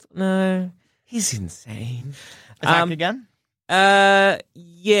non-lethal. No, he's insane. Attack again?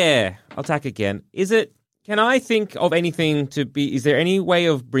 Yeah, I'll attack again. Can I think of anything is there any way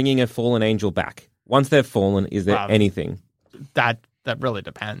of bringing a fallen angel back? Once they've fallen, is there anything? That really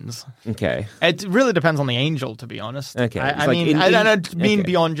depends. Okay. It really depends on the angel, to be honest. Okay. I It's mean, like I don't mean okay.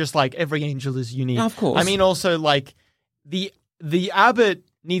 beyond just like every angel is unique. Of course. I mean also like the abbot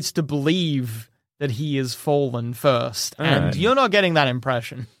needs to believe that he is fallen first, and Alright. you're not getting that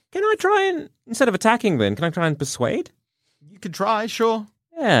impression. Can I try and, instead of attacking then, can I try and persuade? You could try, sure.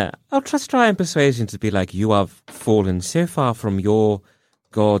 Yeah, I'll just try and persuade him to be like, you have fallen so far from your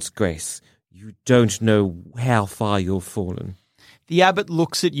God's grace. You don't know how far you've fallen. The abbot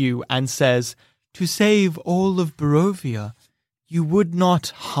looks at you and says, "To save all of Barovia, you would not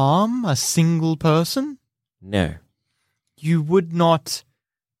harm a single person? No. You would not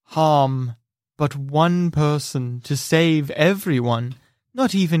harm but one person to save everyone,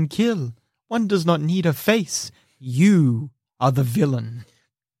 not even kill. One does not need a face. You are the villain."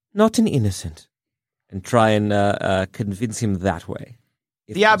 Not an innocent. And try and convince him that way.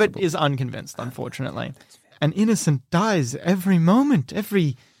 The abbot is unconvinced, unfortunately. An innocent dies every moment.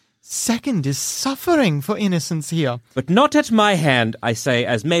 Every second is suffering for innocence here. But not at my hand, I say,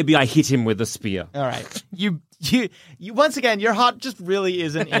 as maybe I hit him with a spear. All right. You once again, your heart just really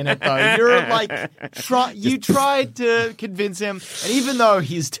isn't in it, though. You're like, you tried to convince him, and even though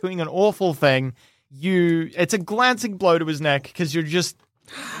he's doing an awful thing, it's a glancing blow to his neck because you're just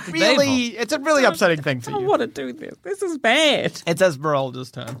really, it's a really upsetting thing for I don't you. want to do this. This is bad. It's Esmeralda's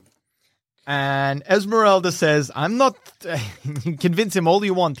turn. And Esmeralda says, I'm not... convince him all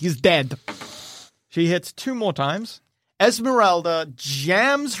you want. He's dead. She hits 2 more times. Esmeralda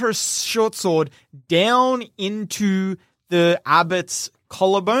jams her short sword down into the abbot's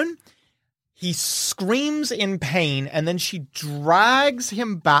collarbone. He screams in pain, and then she drags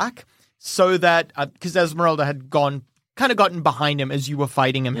him back so that... because Esmeralda had gotten behind him as you were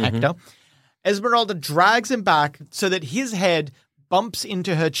fighting him, Hector. Esmeralda drags him back so that his head bumps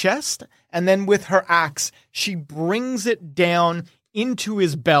into her chest, and then with her axe, she brings it down into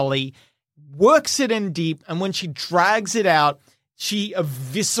his belly, works it in deep, and when she drags it out, she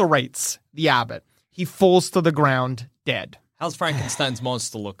eviscerates the abbot. He falls to the ground, dead. How's Frankenstein's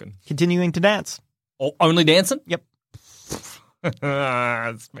monster looking? Continuing to dance. Oh, only dancing? Yep.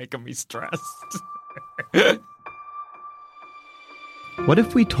 It's making me stressed. What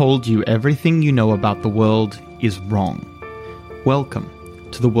if we told you everything you know about the world is wrong? Welcome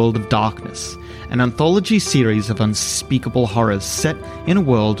to the World of Darkness, an anthology series of unspeakable horrors set in a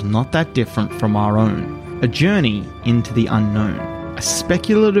world not that different from our own. A journey into the unknown. A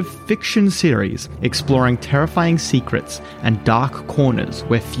speculative fiction series exploring terrifying secrets and dark corners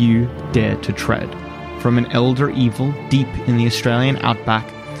where few dare to tread. From an elder evil deep in the Australian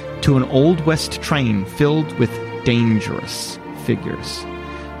outback to an Old West train filled with dangerous figures.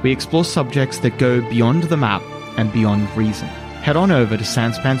 We explore subjects that go beyond the map and beyond reason. Head on over to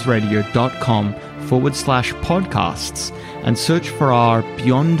sanspantsradio.com/podcasts and search for our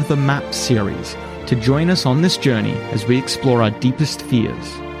Beyond the Map series to join us on this journey as we explore our deepest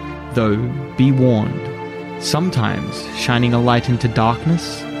fears. Though, be warned, sometimes shining a light into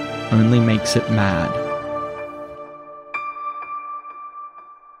darkness only makes it mad.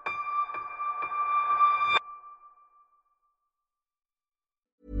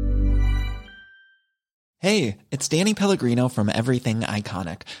 Hey, it's Danny Pellegrino from Everything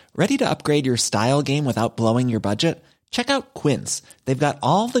Iconic. Ready to upgrade your style game without blowing your budget? Check out Quince. They've got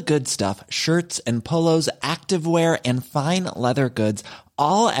all the good stuff, shirts and polos, activewear, and fine leather goods,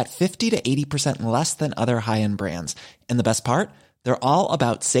 all at 50 to 80% less than other high-end brands. And the best part? They're all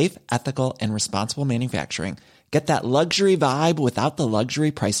about safe, ethical, and responsible manufacturing. Get that luxury vibe without the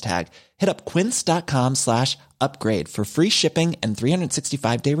luxury price tag. Hit up quince.com/upgrade for free shipping and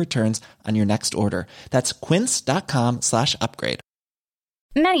 365-day returns on your next order. That's quince.com/upgrade.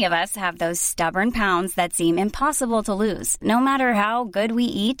 Many of us have those stubborn pounds that seem impossible to lose, no matter how good we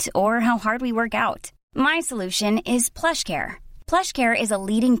eat or how hard we work out. My solution is PlushCare. PlushCare is a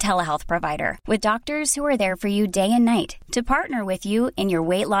leading telehealth provider with doctors who are there for you day and night to partner with you in your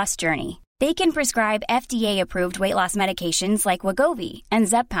weight loss journey. They can prescribe FDA-approved weight loss medications like Wegovy and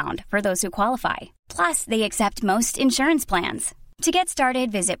Zepbound for those who qualify. Plus, they accept most insurance plans. To get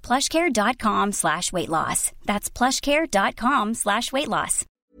started, visit plushcare.com/weightloss. That's plushcare.com/weightloss.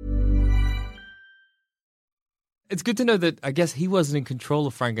 It's good to know that I guess he wasn't in control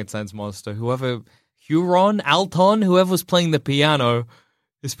of Frankenstein's monster. Alton, whoever was playing the piano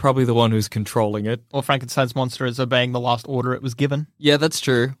is probably the one who's controlling it. Or Frankenstein's monster is obeying the last order it was given. Yeah, that's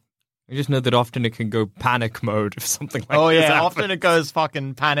true. I just know that often it can go panic mode if something like this happens. Often it goes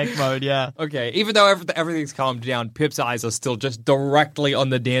fucking panic mode, yeah. Okay, even though everything's calmed down, Pip's eyes are still just directly on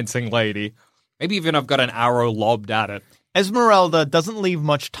the dancing lady. Maybe even I've got an arrow lobbed at it. Esmeralda doesn't leave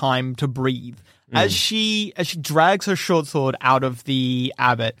much time to breathe. As she drags her short sword out of the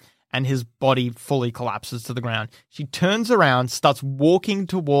abbot and his body fully collapses to the ground, she turns around, starts walking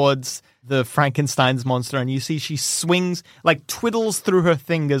towards the Frankenstein's monster, and you see she swings, like twiddles through her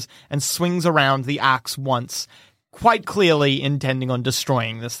fingers and swings around the axe once, quite clearly intending on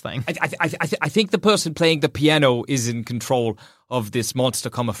destroying this thing. I think the person playing the piano is in control of this monster,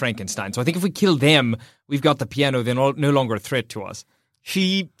 Frankenstein. So I think if we kill them, we've got the piano. They're no longer a threat to us.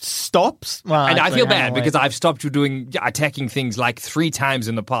 She stops. Well, and actually, I feel bad because I've stopped you attacking things like 3 times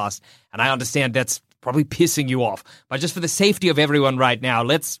in the past, and I understand that's probably pissing you off. But just for the safety of everyone right now,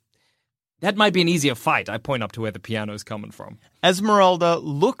 that might be an easier fight. I point up to where the piano is coming from. Esmeralda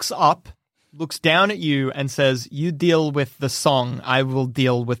looks up, looks down at you, and says, "You deal with the song. I will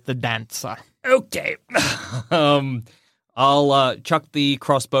deal with the dancer." Okay. I'll chuck the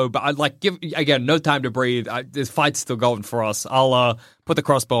crossbow, but I'd give again no time to breathe. This fight's still going for us. I'll put the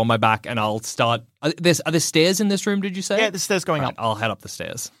crossbow on my back and I'll start. Are there stairs in this room? Did you say? Yeah, the stairs going up. I'll head up the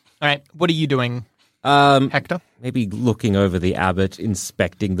stairs. All right, what are you doing, Hector? Maybe looking over the abbot,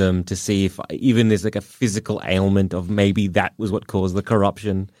 inspecting them to see if even there's like a physical ailment of maybe that was what caused the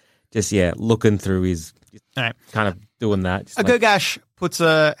corruption. Just looking through his, all right, kind of doing that. Agogash puts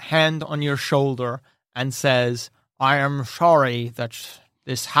a hand on your shoulder and says, "I am sorry that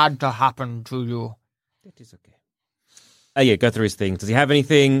this had to happen to you." That is okay. Go through his things. Does he have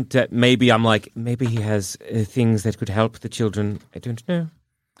anything that maybe he has things that could help the children? I don't know.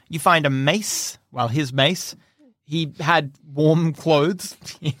 You find a mace. Well, his mace. He had warm clothes,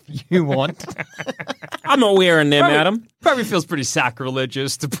 if you want. I'm not wearing them, Adam. Probably feels pretty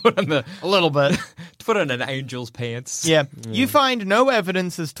sacrilegious to put on a little bit. To put on an angel's pants. Yeah. You find no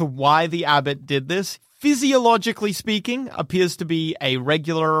evidence as to why the abbot did this. Physiologically speaking, appears to be a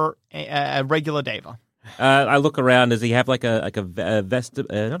regular deva. I look around. Does he have not a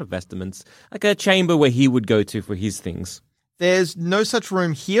vestments, like a chamber where he would go to for his things? There's no such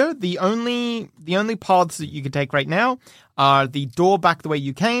room here. The only paths that you can take right now are the door back the way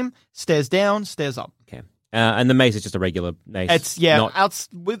you came, stairs down, stairs up. Okay. And the mace is just a regular mace.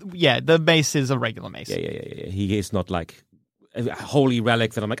 The mace is a regular mace. Yeah. He is not like a holy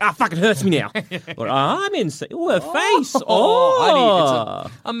relic that I'm like, fuck, it hurts me now. Or I'm insane. Oh, a face. Honey,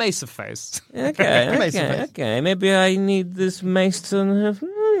 it's a mace of face. Okay. Maybe I need this mace to have.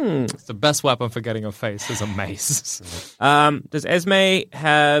 It's the best weapon for getting a face is a mace. Does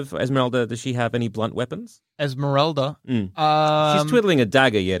Esmeralda, does she have any blunt weapons? Esmeralda? She's twiddling a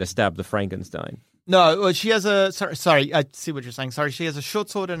dagger to stab the Frankenstein. No, she has a... Sorry, I see what you're saying. Sorry, she has a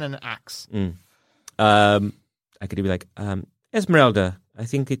short sword and an axe. I could be like, Esmeralda, I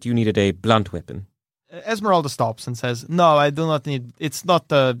think that you needed a blunt weapon. Esmeralda stops and says, "No, I do not need... It's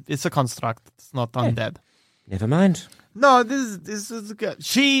a construct. It's not undead." Never mind. No, this is good.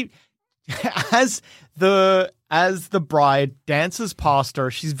 She, as the bride dances past her,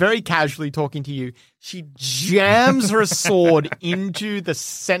 she's very casually talking to you. She jams her sword into the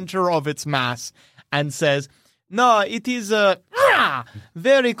center of its mass and says, "No, it is a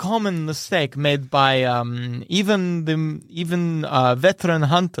very common mistake made by even veteran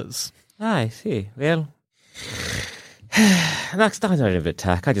hunters." I see. Well, next time I don't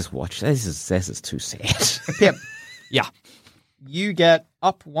attack, I just watch. This is too sad. Yep. Yeah. You get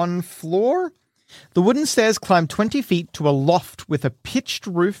up one floor. The wooden stairs climb 20 feet to a loft with a pitched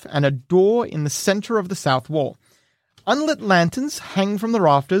roof and a door in the center of the south wall. Unlit lanterns hang from the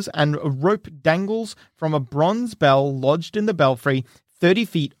rafters and a rope dangles from a bronze bell lodged in the belfry 30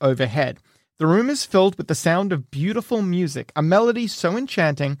 feet overhead. The room is filled with the sound of beautiful music, a melody so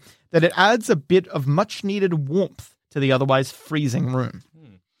enchanting that it adds a bit of much-needed warmth to the otherwise freezing room.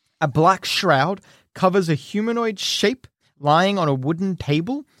 A black shroud covers a humanoid shape lying on a wooden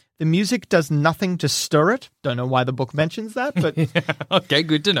table. The music does nothing to stir it. Don't know why the book mentions that, but... Okay,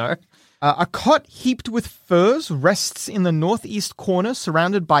 good to know. A cot heaped with furs rests in the northeast corner,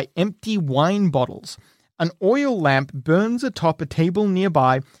 surrounded by empty wine bottles. An oil lamp burns atop a table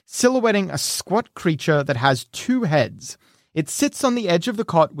nearby, silhouetting a squat creature that has 2 heads. It sits on the edge of the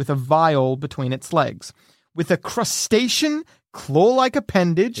cot with a vial between its legs. With a crustacean claw-like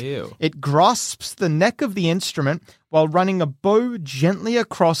appendage, Ew. It grasps the neck of the instrument while running a bow gently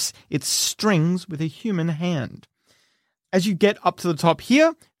across its strings with a human hand. As you get up to the top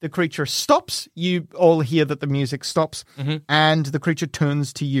here, the creature stops. You all hear that the music stops, and the creature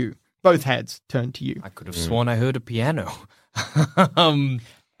turns to you. Both heads turn to you. I could have sworn I heard a piano.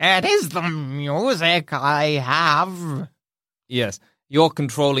 It is the music I have. Yes. You're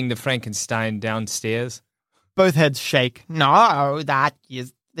controlling the Frankenstein downstairs? Both heads shake. No, that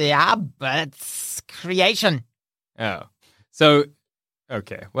is the abbot's creation. Oh. So,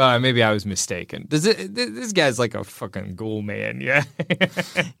 okay. Well, maybe I was mistaken. This guy's like a fucking ghoul man, yeah?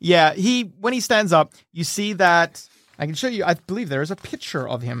 Yeah, when he stands up, you see that... I can show you, I believe there is a picture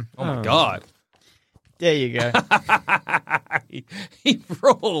of him. Oh my God. There you go. He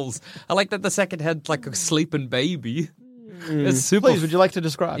rolls. I like that the second head's like a sleeping baby. It's super. Please, would you like to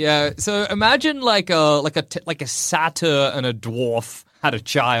describe? Yeah. So imagine like a satyr and a dwarf had a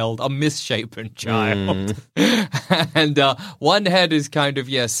child, a misshapen child, and one head is kind of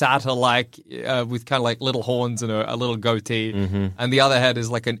satyr-like with kind of like little horns and a little goatee, and the other head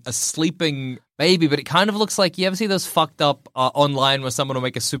is like a sleeping baby, but it kind of looks like, you ever see those fucked up online where someone will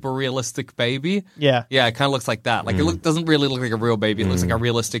make a super realistic baby? Yeah. Yeah, it kind of looks like that. Like it doesn't really look like a real baby. It looks like a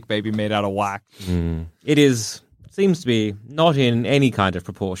realistic baby made out of wax. It seems to be not in any kind of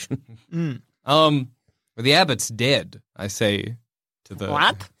proportion. Well, the abbot's dead. I say to the...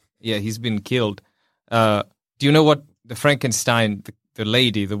 What? Yeah, he's been killed. Do you know what the Frankenstein, the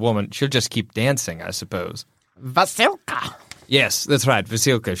lady, the woman, she'll just keep dancing, I suppose. Vasilka. Yes, that's right,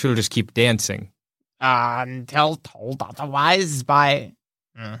 Vasilka. She'll just keep dancing. Until told otherwise by...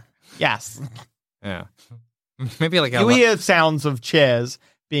 yes. Yeah. Maybe like You hear sounds of chairs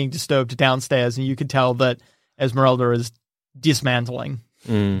being disturbed downstairs, and you can tell that Esmeralda is dismantling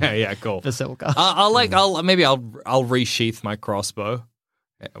Yeah, cool. Vasilka. I'll resheath my crossbow.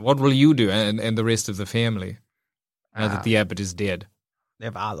 What will you do and the rest of the family now that the abbot is dead?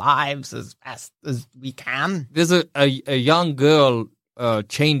 Live our lives as best as we can. There's a young girl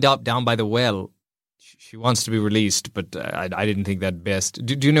chained up down by the well. She wants to be released, but I didn't think that best.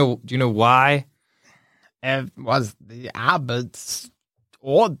 Do you know why? It was the abbot's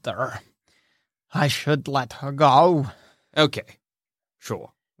order. I should let her go. Okay,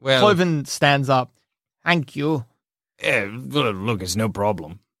 sure. Well, Cloven stands up. Thank you. Look, it's no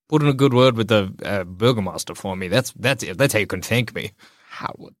problem. Put in a good word with the burgomaster for me. That's it. That's how you can thank me.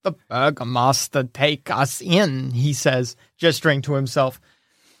 How would the burgomaster take us in? He says, gesturing to himself.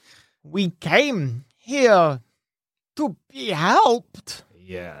 We came here to be helped.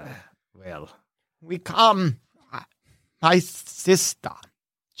 Yeah, well. We come. My sister,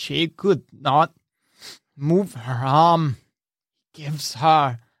 she could not move her arm. Gives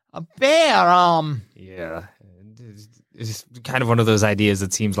her a bare arm. Yeah. It's kind of one of those ideas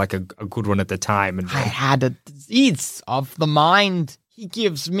that seems like a good one at the time. And I had a disease of the mind. He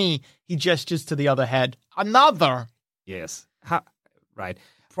gives me, he gestures to the other head, another. Yes. Right.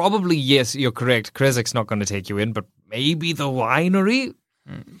 Probably, yes, you're correct. Krezik's not going to take you in, but maybe the winery?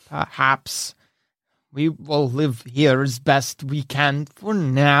 Perhaps. We will live here as best we can for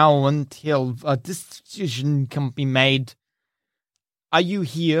now until a decision can be made. Are you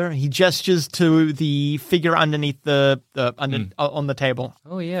here? He gestures to the figure underneath on the table.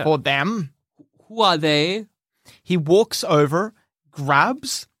 Oh, yeah. For them. Who are they? He walks over,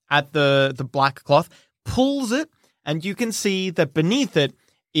 grabs at the black cloth, pulls it, and you can see that beneath it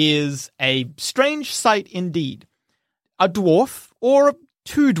is a strange sight indeed. A dwarf, or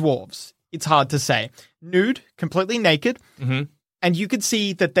two dwarves, it's hard to say. Nude, completely naked, and you can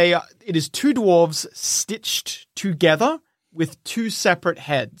see that it is two dwarves stitched together with two separate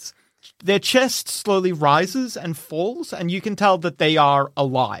heads. Their chest slowly rises and falls, and you can tell that they are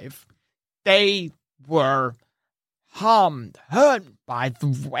alive. They were hurt by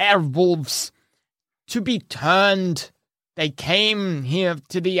the werewolves. To be turned, they came here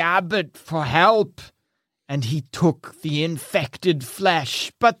to the abbot for help, and he took the infected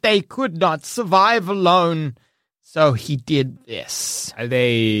flesh, but they could not survive alone, so he did this. Are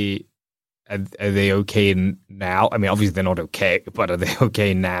they okay now? I mean, obviously they're not okay, but are they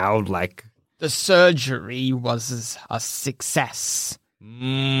okay now? Like, the surgery was a success.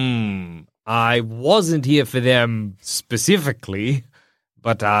 I wasn't here for them specifically,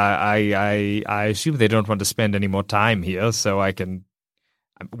 but I assume they don't want to spend any more time here, so I can.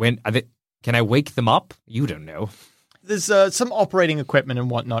 Can I wake them up? You don't know. There's some operating equipment and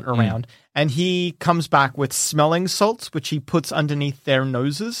whatnot around, and he comes back with smelling salts, which he puts underneath their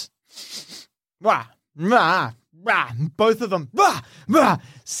noses. Rah, rah, rah, both of them. Rah, rah.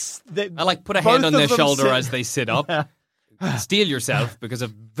 I put a hand on their shoulder as they sit up. Steel yourself, because a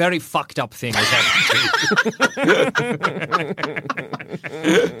very fucked up thing has happened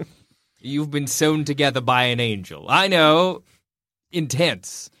to you. You've been sewn together by an angel. I know.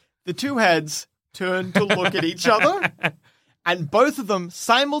 Intense. The two heads turn to look at each other, and both of them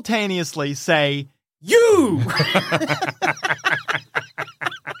simultaneously say, "You!"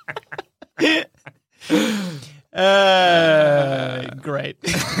 Great.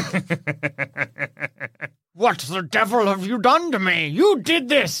 What the devil have you done to me? You did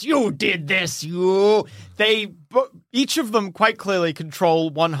this. You did this. You. Each of them quite clearly control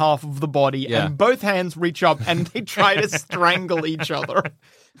one half of the body, and both hands reach up and they try to strangle each other.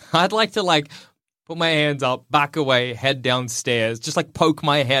 I'd like to put my hands up, back away, head downstairs, just poke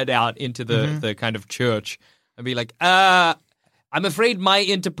my head out into the kind of church and be like, I'm afraid my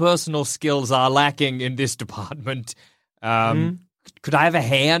interpersonal skills are lacking in this department. Could I have a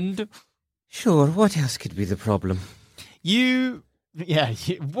hand? Sure, what else could be the problem? What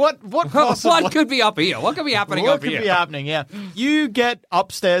possibly? What could be up here? What could be happening up here? What could be happening, yeah. You get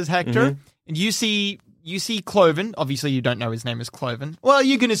upstairs, Hector, and you see Cloven. Obviously, you don't know his name is Cloven. Well,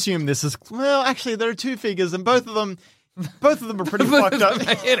 you can assume this is... Well, actually, there are two figures, and both of them are pretty fucked up.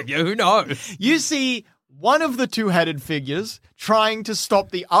 Who knows? You see one of the two-headed figures trying to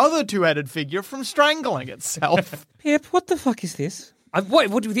stop the other two-headed figure from strangling itself. Pip, what the fuck is this?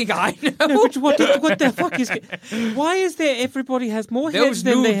 What do you think I know? No, but what the fuck is... Why is there... Everybody has more heads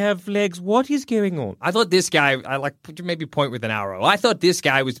than they have legs. What is going on? I thought this guy, maybe point with an arrow. I thought this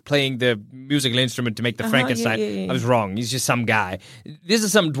guy was playing the musical instrument to make the Frankenstein. Yeah. I was wrong. He's just some guy. This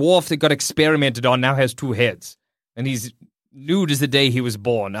is some dwarf that got experimented on, now has 2 heads. And he's nude as the day he was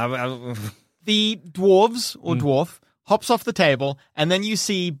born. The dwarf hops off the table, and then you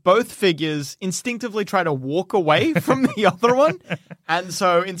see both figures instinctively try to walk away from the other one. And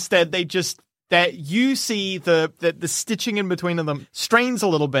so instead you see the stitching in between of them strains a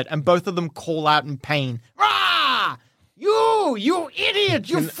little bit, and both of them call out in pain. Rah! You idiot,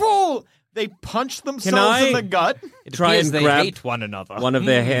 you fool! They punch themselves in the gut. It Try appears and they grab hate one another. One of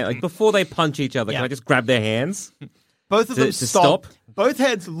their hands. Like, before they punch each other, can I just grab their hands? Both of them to stop. stop? Both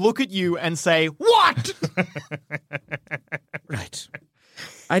heads look at you and say, "What?" Right.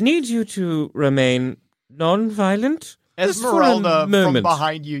 I need you to remain non-violent. Just for a Esmeralda from moment.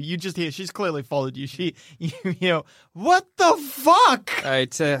 behind you. You just hear she's clearly followed you. You know, what the fuck?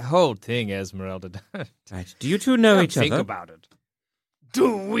 It's a whole thing, Esmeralda. Right. Do you two know each Think other? about it.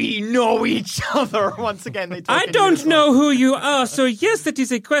 Do we know each other? Once again, they talk I in don't unison. know who you are, so yes, that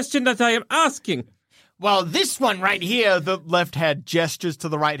is a question that I am asking. Well, this one right here, the left head gestures to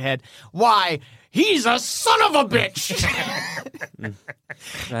the right head. Why, he's a son of a bitch! Right.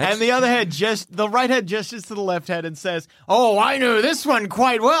 And the other head, the right head gestures to the left head and says, "Oh, I know this one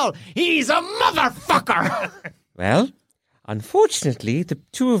quite well. He's a motherfucker!" Well, unfortunately, the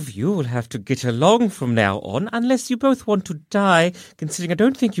two of you will have to get along from now on, unless you both want to die, considering I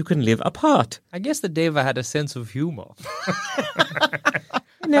don't think you can live apart. I guess the Deva had a sense of humor.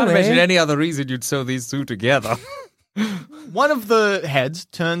 No Can't imagine way. any other reason you'd sew these 2 together. One of the heads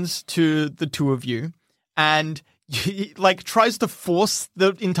turns to the two of you and tries to force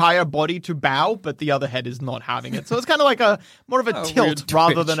the entire body to bow, but the other head is not having it. So it's kind of like more of a weird tilt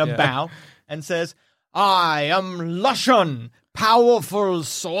rather twitch, than a yeah. bow, and says, "I am Lushan, powerful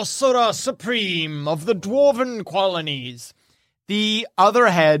sorcerer supreme of the dwarven colonies." The other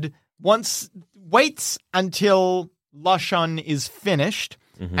head waits until Lushan is finished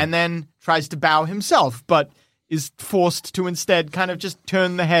and then tries to bow himself, but is forced to instead kind of just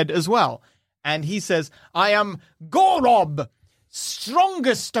turn the head as well. And he says, "I am Gorob,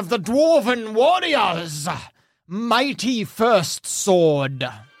 strongest of the dwarven warriors, mighty first sword."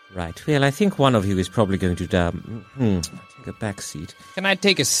 Right. Well, I think one of you is probably going to take a back seat. Can I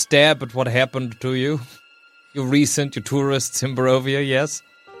take a stab at what happened to you? Your tourists in Barovia, yes?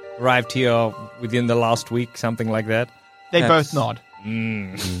 Arrived here within the last week, something like that? They That's- both nod.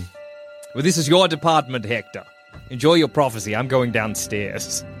 Well, this is your department, Hector. Enjoy your prophecy. I'm going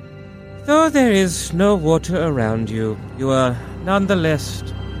downstairs. Though there is no water around you, you are nonetheless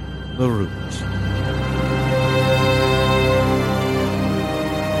marooned.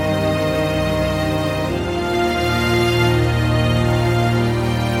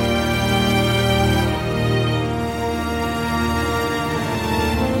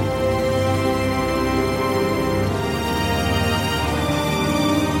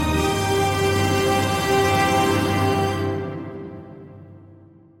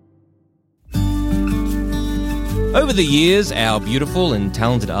 Over the years, our beautiful and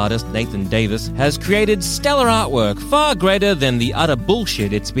talented artist Nathan Davis has created stellar artwork far greater than the utter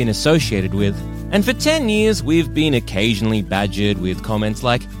bullshit it's been associated with. And for 10 years, we've been occasionally badgered with comments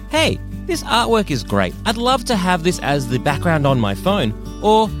like, "Hey, this artwork is great. I'd love to have this as the background on my phone."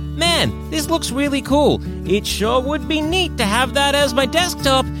 Or, "Man, this looks really cool. It sure would be neat to have that as my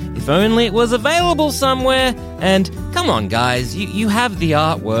desktop. If only it was available somewhere." And come on, guys, you have the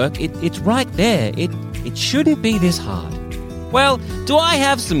artwork. It's right there. It shouldn't be this hard. Well, do I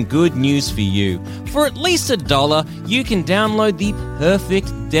have some good news for you? For at least $1, you can download the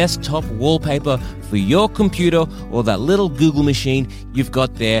perfect desktop wallpaper for your computer or that little Google machine you've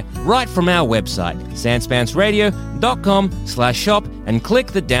got there right from our website, sanspantsradio.com/shop, and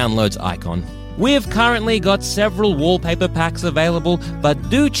click the downloads icon. We've currently got several wallpaper packs available, but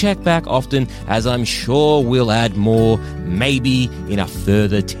do check back often, as I'm sure we'll add more, maybe in a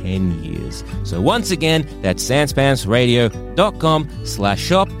further 10 years. So once again, that's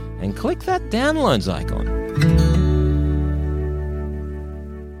sanspantsradio.com/shop, and click that downloads icon.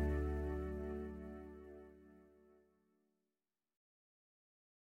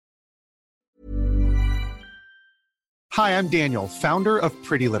 Hi, I'm Daniel, founder of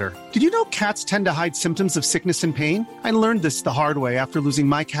Pretty Litter. Did you know cats tend to hide symptoms of sickness and pain? I learned this the hard way after losing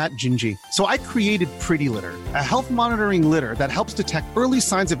my cat, Gingy. So I created Pretty Litter, a health monitoring litter that helps detect early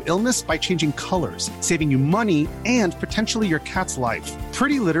signs of illness by changing colors, saving you money and potentially your cat's life.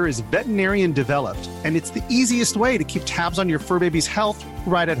 Pretty Litter is veterinarian developed, and it's the easiest way to keep tabs on your fur baby's health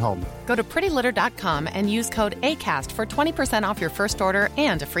right at home. Go to prettylitter.com and use code ACAST for 20% off your first order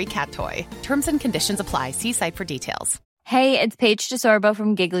and a free cat toy. Terms and conditions apply. See site for details. Hey, it's Paige DeSorbo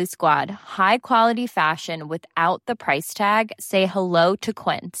from Giggly Squad. High quality fashion without the price tag. Say hello to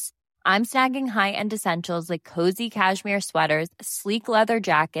Quince. I'm snagging high-end essentials like cozy cashmere sweaters, sleek leather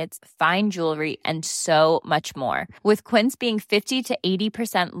jackets, fine jewelry, and so much more. With Quince being 50 to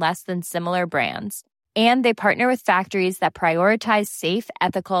 80% less than similar brands. And they partner with factories that prioritize safe,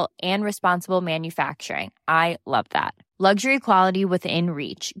 ethical, and responsible manufacturing. I love that. Luxury quality within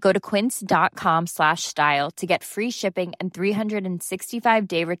reach. Go to quince.com/style to get free shipping and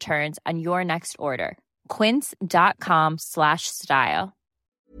 365-day returns on your next order. Quince.com/style.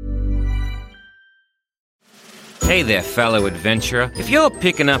 Hey there, fellow adventurer. If you're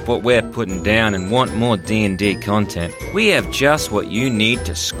picking up what we're putting down and want more D&D content, we have just what you need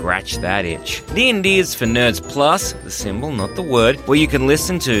to scratch that itch. D&D is for Nerds Plus, the symbol, not the word, where you can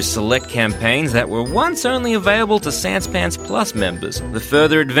listen to select campaigns that were once only available to Sanspants Plus members. The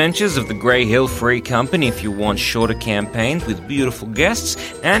further adventures of the Grey Hill Free Company if you want shorter campaigns with beautiful guests,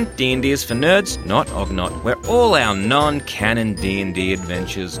 and D&D is for Nerds, not Ognot, where all our non-canon D&D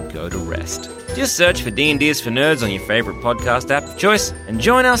adventures go to rest. Just search for D&D is for Nerds on your favorite podcast app of choice and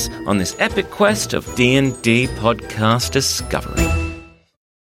join us on this epic quest of D&D podcast discovery.